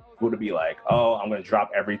expect people to be like, oh, I'm going to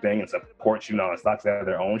drop everything and support you now. It's not to have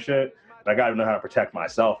their own shit. But I got to know how to protect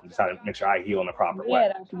myself and just how to make sure I heal in the proper way.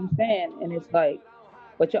 Yeah, that's what I'm saying. And it's like,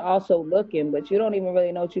 but you're also looking, but you don't even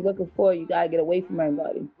really know what you're looking for. You got to get away from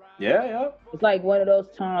everybody. Yeah, yeah. It's like one of those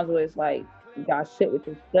times where it's like, you got to sit with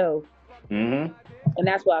yourself. Mm-hmm. And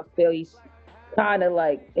that's why I feel he's kind of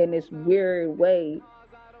like in this weird way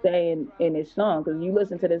saying in his song, because you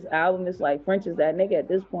listen to this album, it's like French is that nigga at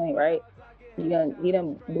this point, right? He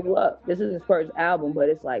done blew up. This is his first album, but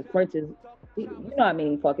it's like French is, you know how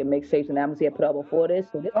many fucking mixtapes and albums he had put out before this?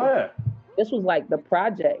 So this was like the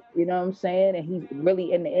project, you know what I'm saying? And he's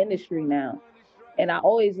really in the industry now. And I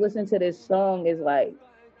always listen to this song as like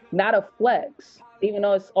not a flex, even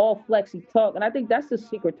though it's all flexy talk. And I think that's the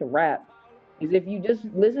secret to rap. Is if you just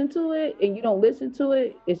listen to it and you don't listen to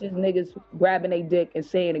it, it's just niggas grabbing a dick and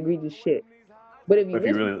saying egregious shit. But if you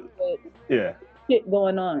listen to it, yeah, shit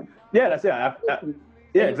going on. Yeah, that's it.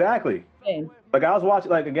 Yeah, exactly. Like I was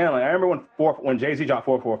watching, like again, like I remember when Jay-Z dropped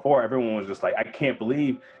 444, everyone was just like, I can't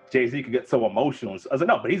believe Jay-Z could get so emotional. I was like,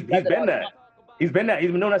 no, but he's been that. He's been that.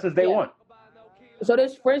 He's been doing that since day one. So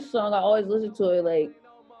this French song, I always listen to it like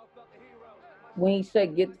when he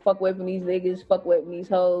said, get the fuck away from these niggas, fuck away from these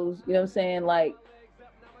hoes, you know what I'm saying? Like,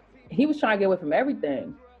 he was trying to get away from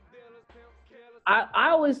everything. I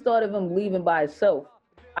always thought of him leaving by himself.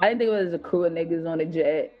 I didn't think of it as a crew of niggas on a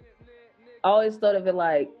jet. I always thought of it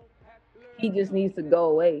like, he just needs to go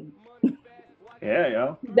away.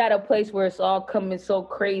 Yeah. He's at a place where it's all coming so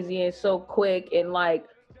crazy and so quick, and like,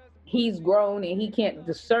 he's grown and he can't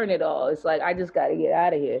discern it all. It's like, I just got to get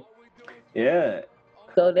out of here. Yeah.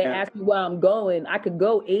 So they ask me where I'm going. I could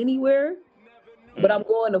go anywhere, but I'm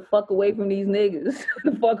going to fuck away from these niggas,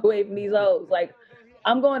 to fuck away from these hoes. Like,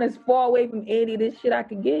 I'm going as far away from any of this shit I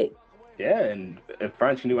could get. Yeah, and if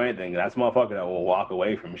French can do anything, that's a motherfucker that will walk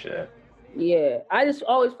away from shit. Yeah, I just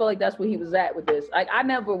always felt like that's where he was at with this. Like, I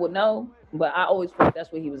never would know, but I always felt like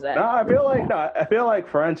that's where he was at. No, I feel like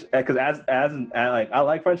French, because I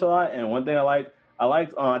like French a lot, and one thing I liked,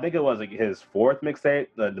 I think it was like his fourth mixtape,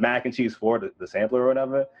 the Mac and Cheese 4, the sampler or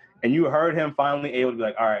whatever, and you heard him finally able to be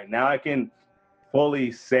like, all right, now I can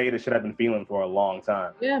fully say the shit I've been feeling for a long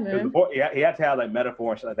time. Yeah, man. Before, he had to have like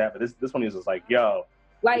metaphor and shit like that, but this one he was just like, yo.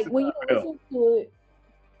 Like, when you listen to it,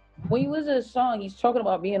 when you listen to the song, he's talking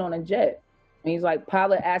about being on a jet. And he's like,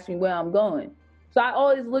 pilot asked me where I'm going. So I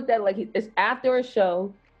always looked at it like it's after a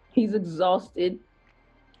show. He's exhausted.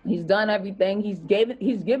 He's done everything. He's given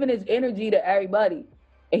his energy to everybody.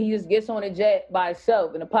 And he just gets on a jet by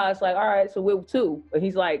himself. And the pilot's like, all right, so we're two. And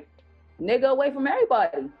he's like, nigga, away from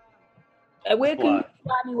everybody. And where can you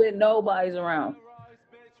fly me when nobody's around?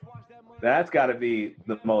 That's got to be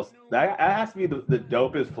the most. That has to be the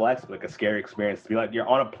dopest flex, like a scary experience. To be like you're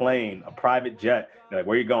on a plane, a private jet. You're like,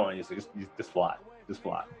 where are you going? You just fly, just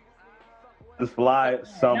fly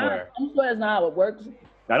somewhere. I'm sure that's not how it works.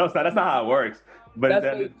 I know that's not how it works. But that's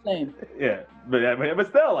what you're saying. Yeah, but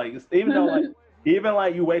still, like even though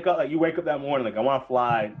like you wake up that morning like I want to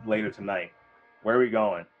fly later tonight. Where are we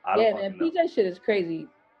going? Yeah, man, PJ shit is crazy.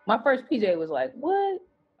 My first PJ was like, what?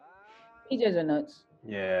 PJs are nuts.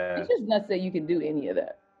 Yeah. It's just nuts that you can do any of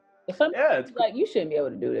that. And some Yeah, it's people like, you shouldn't be able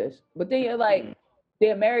to do this. But then you're like, the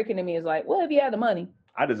American in me is like, well, if you had the money,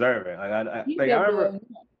 I deserve it. you Like I should do remember, it.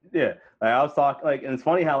 yeah. Like I was talking, like, and it's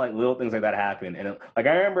funny how like little things like that happen. And like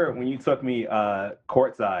I remember when you took me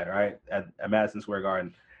courtside, right, at Madison Square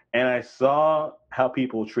Garden, and I saw how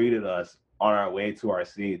people treated us on our way to our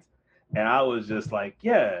seats, and I was just like,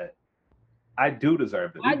 yeah, I do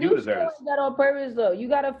deserve it. We I do do deserve feel this. like that on purpose though. You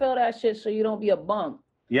gotta feel that shit so you don't be a bum. And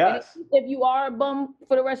Yes. if you are a bum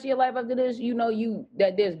for the rest of your life after this, you know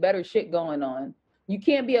that there's better shit going on. You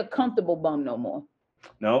can't be a comfortable bum no more.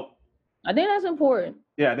 Nope. I think that's important.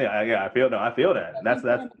 Yeah, I feel that. I feel that. That's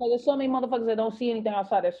important because there's so many motherfuckers that don't see anything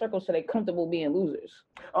outside their circle, so they're comfortable being losers.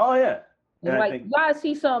 Oh yeah. It's And I like think you gotta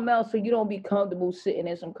see something else so you don't be comfortable sitting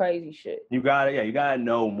in some crazy shit. you gotta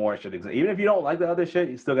know more shit exists. Even if you don't like the other shit,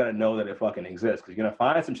 you still gotta know that it fucking exists. Because you're gonna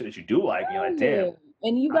find some shit that you do like, and you're like, damn.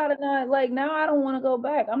 And you gotta not like now. I don't want to go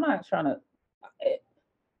back. I'm not trying to.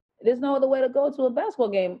 There's no other way to go to a basketball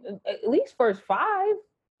game. At least first 5.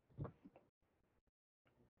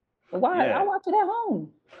 Why? Yeah. I watch it at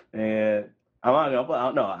home. And I'm not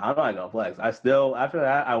gonna. No, I'm not gonna flex. I still after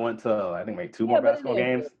that I went to I think like 2 more but basketball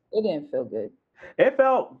games. It didn't feel good. It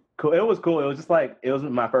felt cool. It was cool. It was just like it was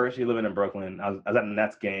my first year living in Brooklyn. I was at the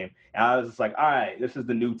Nets game, and I was just like, all right, this is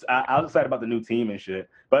the new. I was excited about the new team and shit.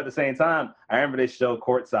 But at the same time, I remember they showed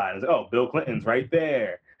courtside. I was like, oh, Bill Clinton's right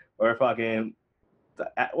there, or fucking.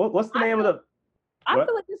 What's the name of the? I What?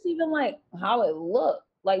 feel like it's even like how it looked.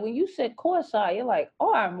 Like when you said courtside, you're like,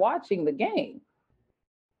 oh, I'm watching the game.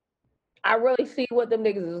 I really see what them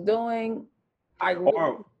niggas is doing. I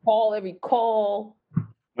really call every call.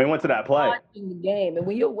 We went to that play. Watching the game, and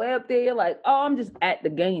when you're way up there, you're like, oh, I'm just at the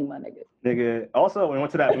game, my nigga. Nigga. Also, we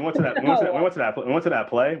went to that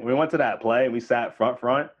play, and we sat front.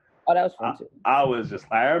 Oh, that was fun too.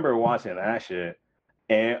 I remember watching that shit,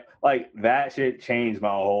 and like that shit changed my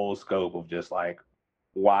whole scope of just like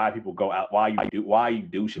why people go out, why you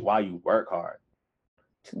do shit, why you work hard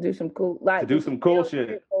to do some cool,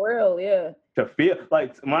 shit. For real, yeah. To feel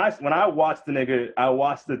like when I watched the nigga, I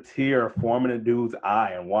watched the tear forming a dude's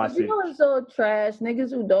eye and watched it. You know it's so trash. Niggas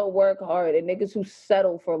who don't work hard and niggas who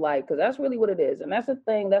settle for life, because that's really what it is. And that's the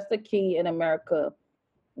thing, that's the key in America,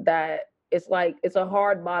 that it's like it's a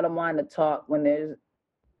hard bottom line to talk when there's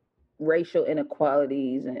racial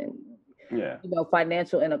inequalities and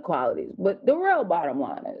financial inequalities. But the real bottom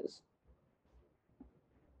line is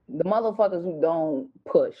the motherfuckers who don't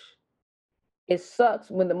push. It sucks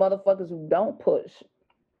when the motherfuckers who don't push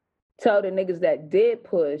tell the niggas that did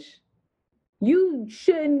push, you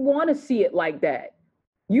shouldn't want to see it like that.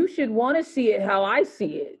 You should want to see it how I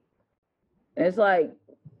see it. And it's like,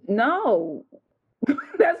 no,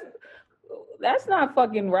 that's not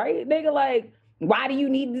fucking right. Nigga, like, why do you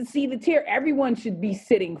need to see the tear? Everyone should be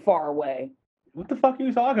sitting far away. What the fuck are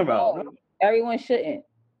you talking about? No, everyone shouldn't.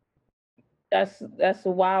 That's a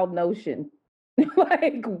wild notion.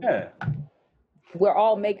 Like, yeah. We're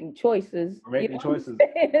all making choices. We're making choices.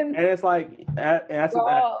 And it's like, we're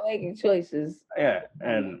all making choices. Yeah.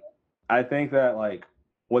 And I think that, like,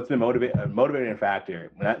 what's been a motivating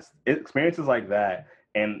factor, that's experiences like that.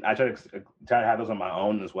 And I try to have those on my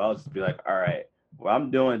own as well, just to be like, all right, what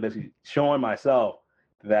I'm doing is basically showing myself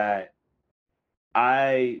that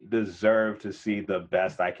I deserve to see the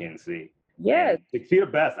best I can see. Yes. And to see the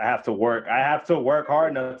best, I have to work. I have to work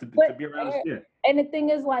hard enough to be around this shit. And the thing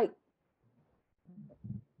is, like,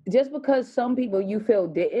 just because some people you feel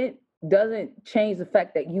didn't doesn't change the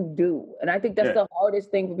fact that you do. And I think that's the hardest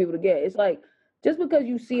thing for people to get. It's like, just because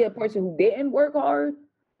you see a person who didn't work hard,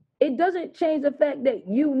 it doesn't change the fact that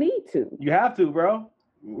you need to. You have to, bro.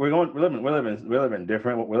 We're living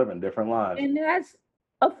different lives. And that's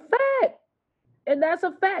a fact. And that's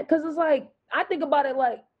a fact. Because it's like, I think about it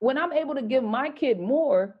like, when I'm able to give my kid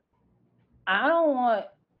more, I don't want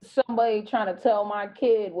somebody trying to tell my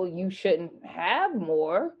kid, well, you shouldn't have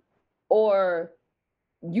more, or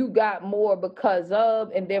you got more because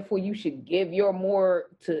of, and therefore you should give your more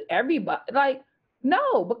to everybody. Like,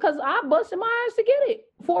 no, because I busted my ass to get it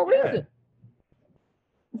for a reason.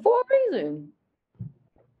 For a reason.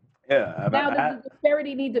 Yeah. Now, does the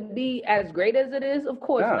disparity need to be as great as it is? Of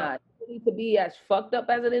course not. Does it need to be as fucked up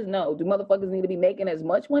as it is? No. Do motherfuckers need to be making as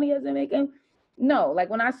much money as they're making? No. Like,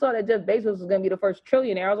 when I saw that Jeff Bezos was going to be the first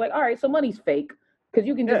trillionaire, I was like, all right, so money's fake, because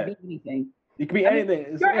you can just be anything. You can be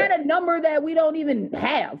anything. You're at a number that we don't even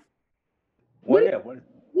have. Well,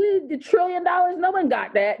 the $1 trillion, no one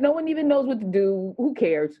got that. No one even knows what to do. Who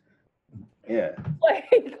cares? Yeah.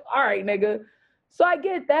 Like, all right, nigga. So I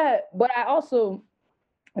get that, but I also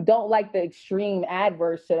don't like the extreme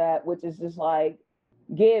adverse to that, which is just like,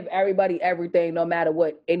 give everybody everything no matter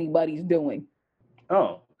what anybody's doing.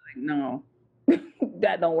 Oh. No,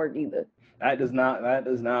 that don't work either. That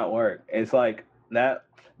does not work. It's like that.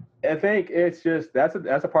 I think it's just that's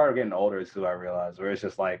a part of getting older too. I realize where it's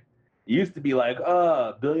just like it used to be like,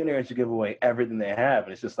 billionaires should give away everything they have,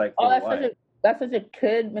 and it's just like, Oh, for what? that's such a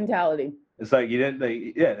kid mentality. It's like you didn't.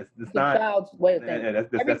 Like, yeah, it's It's a not. child's way of Yeah, thinking.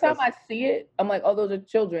 that's, Every that's, time I see it, I'm like, oh, those are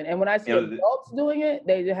children. And when I see You know, adults doing it,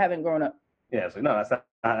 they just haven't grown up. yeah. So no, that's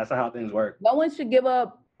not how things work. No one should give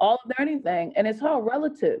up all of their anything, and it's all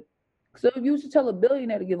relative. So if you should tell a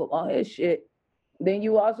billionaire to give up all his shit, then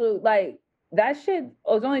you also like that shit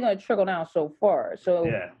is only going to trickle down so far. So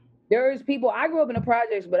Yeah. there's people. I grew up in the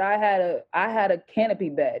projects, but I had a canopy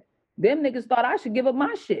bed. Them niggas thought I should give up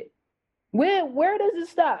my shit. Where does it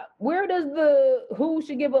stop? Where does the who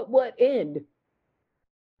should give up what end?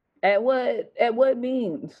 At what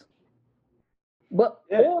means? But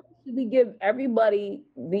Yeah. or should we give everybody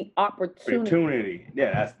the opportunity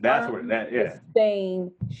Yeah, that's what that. Yeah. the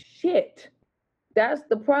same shit? That's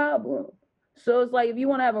the problem. So it's like if you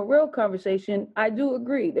want to have a real conversation, I do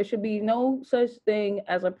agree. There should be no such thing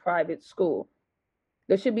as a private school.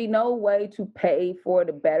 There should be no way to pay for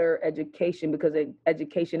the better education because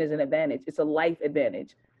education is an advantage. It's a life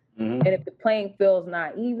advantage. Mhm. And if the playing field's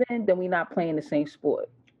not even, then we're not playing the same sport.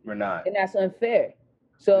 We're not. And that's unfair.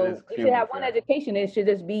 So It is we should extremely have one unfair. education. It should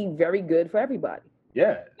just be very good for everybody.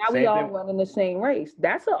 Yeah. Now same we all thing. running the same race.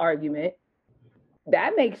 That's an argument.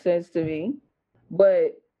 That makes sense to me.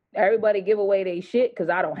 But everybody give away their shit because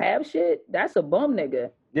I don't have shit. That's a bum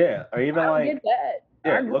nigga. Yeah, or even I don't like get that.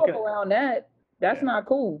 yeah, I grew looking- up around that. That's Yeah. not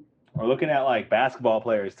cool. or looking at like basketball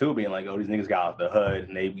players too, being like, oh, these niggas got out the hood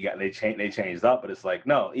and they changed up, but it's like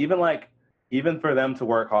no, even for them to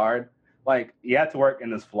work hard, like you have to work in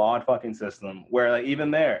this flawed fucking system where like even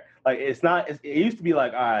there, like it used to be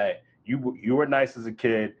like, all right, you were nice as a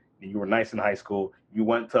kid, and you were nice in high school, you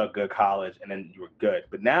went to a good college, and then you were good.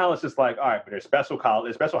 But now it's just like, all right, but there's special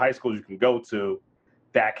high schools you can go to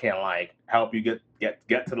that can like help you get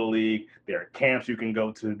to the league. There are camps you can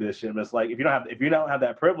go to. This shit. But it's like if you don't have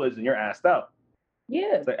that privilege, then you're asked out.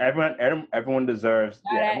 Yeah. It's like everyone deserves.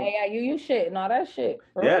 All that AIU shit and all that shit.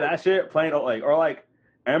 For Yeah, real. that shit playing like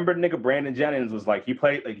I remember nigga Brandon Jennings was like he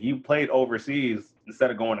played overseas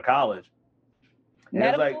instead of going to college. And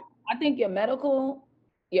it's Medical, like I think your medical,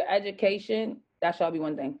 your education, that should all be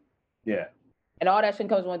one thing. yeah, And all that shit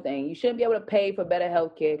comes one thing. You shouldn't be able to pay for better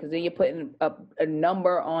health care because then you're putting a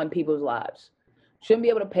number on people's lives. Shouldn't be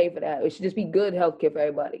able to pay for that. It should just be good health care for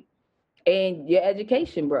everybody. And your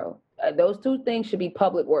education, bro. Those two things should be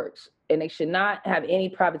public works. And they should not have any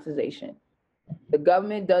privatization. The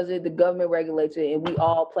government does it, the government regulates it, and we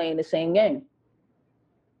all playing the same game.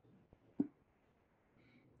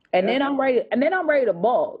 And Yeah. then I'm ready to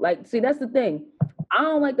ball. Like, see, that's the thing. I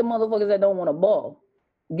don't like the motherfuckers that don't want to ball.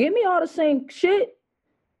 Give me all the same shit.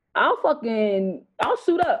 I'll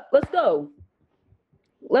suit up. Let's go.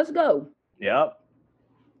 yep.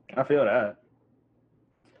 I feel that.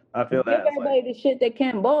 I feel Give that. It's everybody the shit they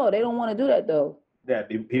can't ball. They don't want to do that though. yeah,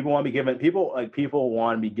 people want to be given people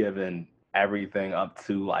want to be given everything up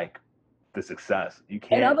to like the success. You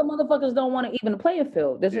can't. And other motherfuckers don't want to even the playing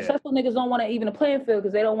field. The Yeah. successful niggas don't want to even the playing field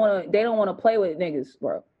because they don't want to play with niggas,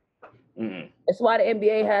 bro. Mm-mm. That's why the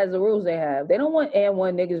NBA has the rules they have. They don't want and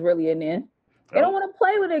one niggas really in there. They don't want to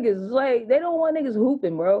play with niggas. It's like they don't want niggas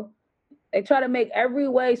hooping, bro. They try to make every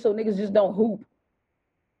way so niggas just don't hoop.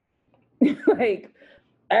 Like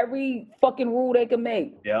every fucking rule they can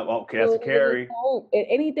make. Yeah, okay, that's a So niggas carry. don't hoop. And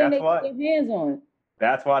anything That's they why- put their hands on.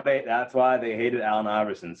 That's why they hated Allen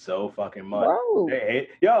Iverson so fucking much. Bro.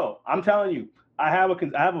 I'm telling you, I have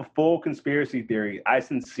a full conspiracy theory. I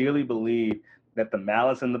sincerely believe that the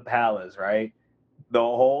Malice in the Palace, right? The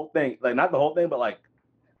whole thing, like not the whole thing, but like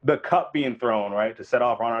the cup being thrown, right, to set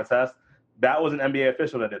off Ron Artest, that was an NBA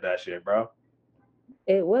official that did that shit, bro.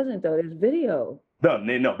 It wasn't though. There's video. No,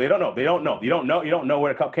 they don't know. You don't know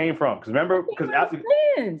where the cup came from. Because after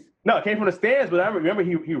Fans. no, it came from the stands, but I remember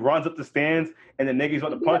he runs up the stands and the niggas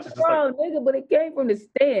want to punch. It's just like, Wrong, nigga, but it came from the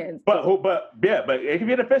stands. but it could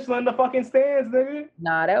be an official in the fucking stands, nigga.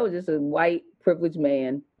 Nah, that was just a white privileged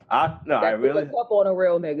man. I That put a cup on a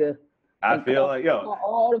real nigga. I feel like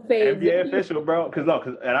All the fans. NBA official, bro.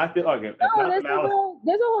 And I feel like if No, not there's the a Malice,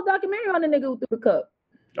 whole documentary on the nigga who threw the cup.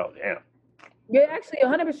 oh damn, You're actually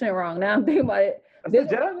 100% wrong. Now I'm thinking about it. that's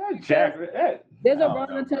There's a Jack. There's a I Ron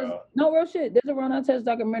don't know, Artest. bro. No real shit. There's a Ron Artest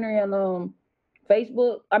documentary on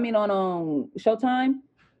Facebook. I mean on Showtime,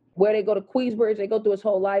 where they go to Queensbridge. They go through his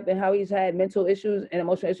whole life and how he's had mental issues and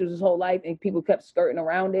emotional issues his whole life, and people kept skirting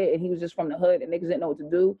around it, and he was just from the hood, and niggas didn't know what to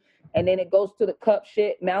do. And then it goes to the cup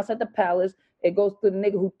shit. Mouse at the Palace. It goes to the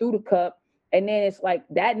nigga who threw the cup, And then it's like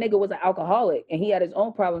that nigga was an alcoholic and he had his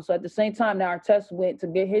own problems. So at the same time, now Artest went to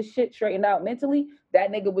get his shit straightened out mentally.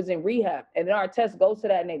 That nigga was in rehab. And then Artest goes to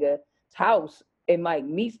that nigga's house and like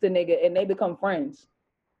meets the nigga and they become friends.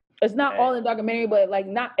 It's not all in the documentary, but like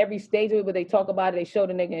not every stage of it, but they talk about it, they show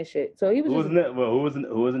the nigga and shit. So he was who was the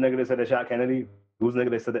nigga that said that shot Kennedy? Who was the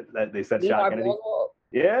nigga that they said Lee shot Harvey Kennedy? Oswald.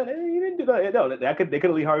 Yeah, he didn't do that. No, they could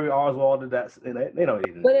have Lee Harvey Oswald did that. They know he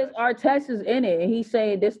didn't. But it's Artest is in it, and he's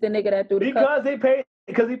saying this the nigga that threw the cup. They paid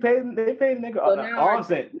the nigga. So now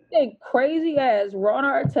you think crazy ass Ron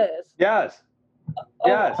Artest. Yes.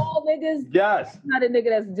 Yes. All niggas. Yes. Not a nigga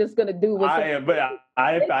that's just gonna do what I am, but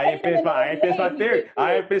I ain't finished my theory.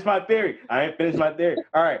 I ain't finished my theory.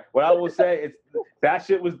 All right. What I will say is that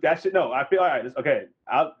shit. No, I feel all right. Okay.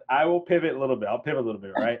 I will pivot a little bit.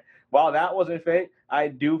 Right. While that wasn't fake, I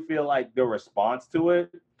do feel like the response to it,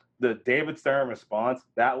 the David Stern response,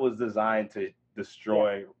 that was designed to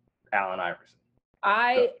destroy Allen Iverson.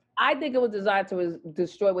 I think it was designed to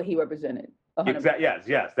destroy what he represented. Exactly. Yes.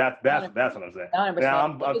 That's what I'm saying. 100%.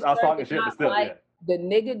 Now I was talking shit, but still, like the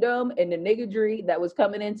niggadom and the niggadry that was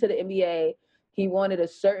coming into the NBA. He wanted a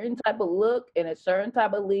certain type of look and a certain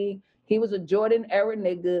type of league. He was a Jordan era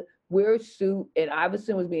nigga, wear a suit, and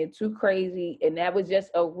Iverson was being too crazy, and that was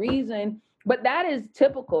just a reason. But that is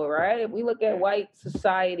typical, right? If we look at white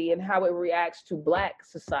society and how it reacts to black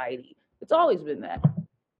society, it's always been that.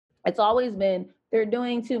 It's always been they're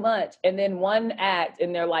doing too much, and then one act,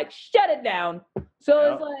 and they're like, shut it down.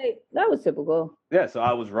 So it's like that was typical. Yeah, so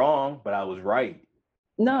I was wrong, but I was right.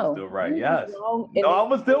 No, still right. Yes. No, I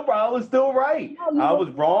was still right. No, I was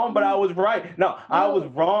wrong, but I was right. No, I was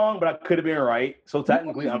wrong, but I could have been right. So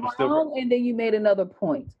technically, I'm still wrong. And then you made another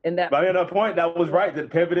point, and that. But I made another point that was right.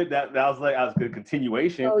 That pivoted. That was like I was a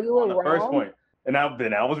continuation on the first point, and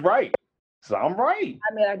then I was right. So I'm right.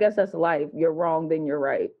 I mean, I guess that's life. You're wrong, then you're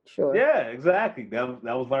right. Sure. Yeah, exactly. That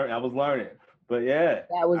was learning. I was learning. But yeah,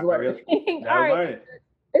 that was learning. All right. Learning.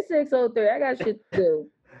 It's 6:03. I got shit to do.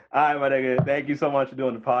 All right, my nigga. Thank you so much for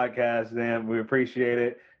doing the podcast, man. We appreciate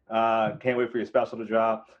it. Can't wait for your special to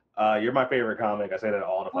drop. You're my favorite comic. I say that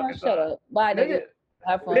all the fucking time. Shut up. Bye, nigga.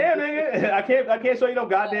 Have fun. Damn, nigga. I can't show you no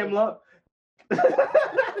goddamn love.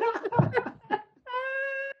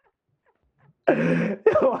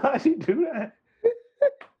 Why'd you do that?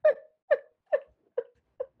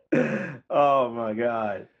 Oh my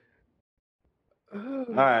god. All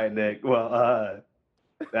right, Nick. Well,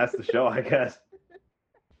 that's the show, I guess.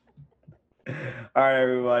 All right,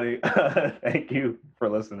 everybody. Thank you for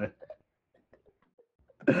listening.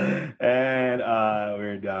 And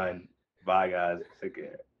we're done. Bye, guys. Take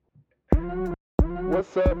care.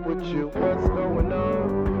 What's up with you? What's going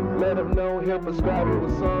on? Let them know he'll prescribe you a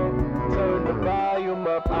song. Turn the volume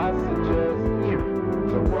up, I suggest you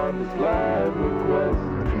to run this live request.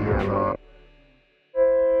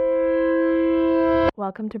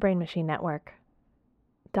 Welcome to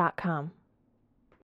BrainMachineNetwork.com.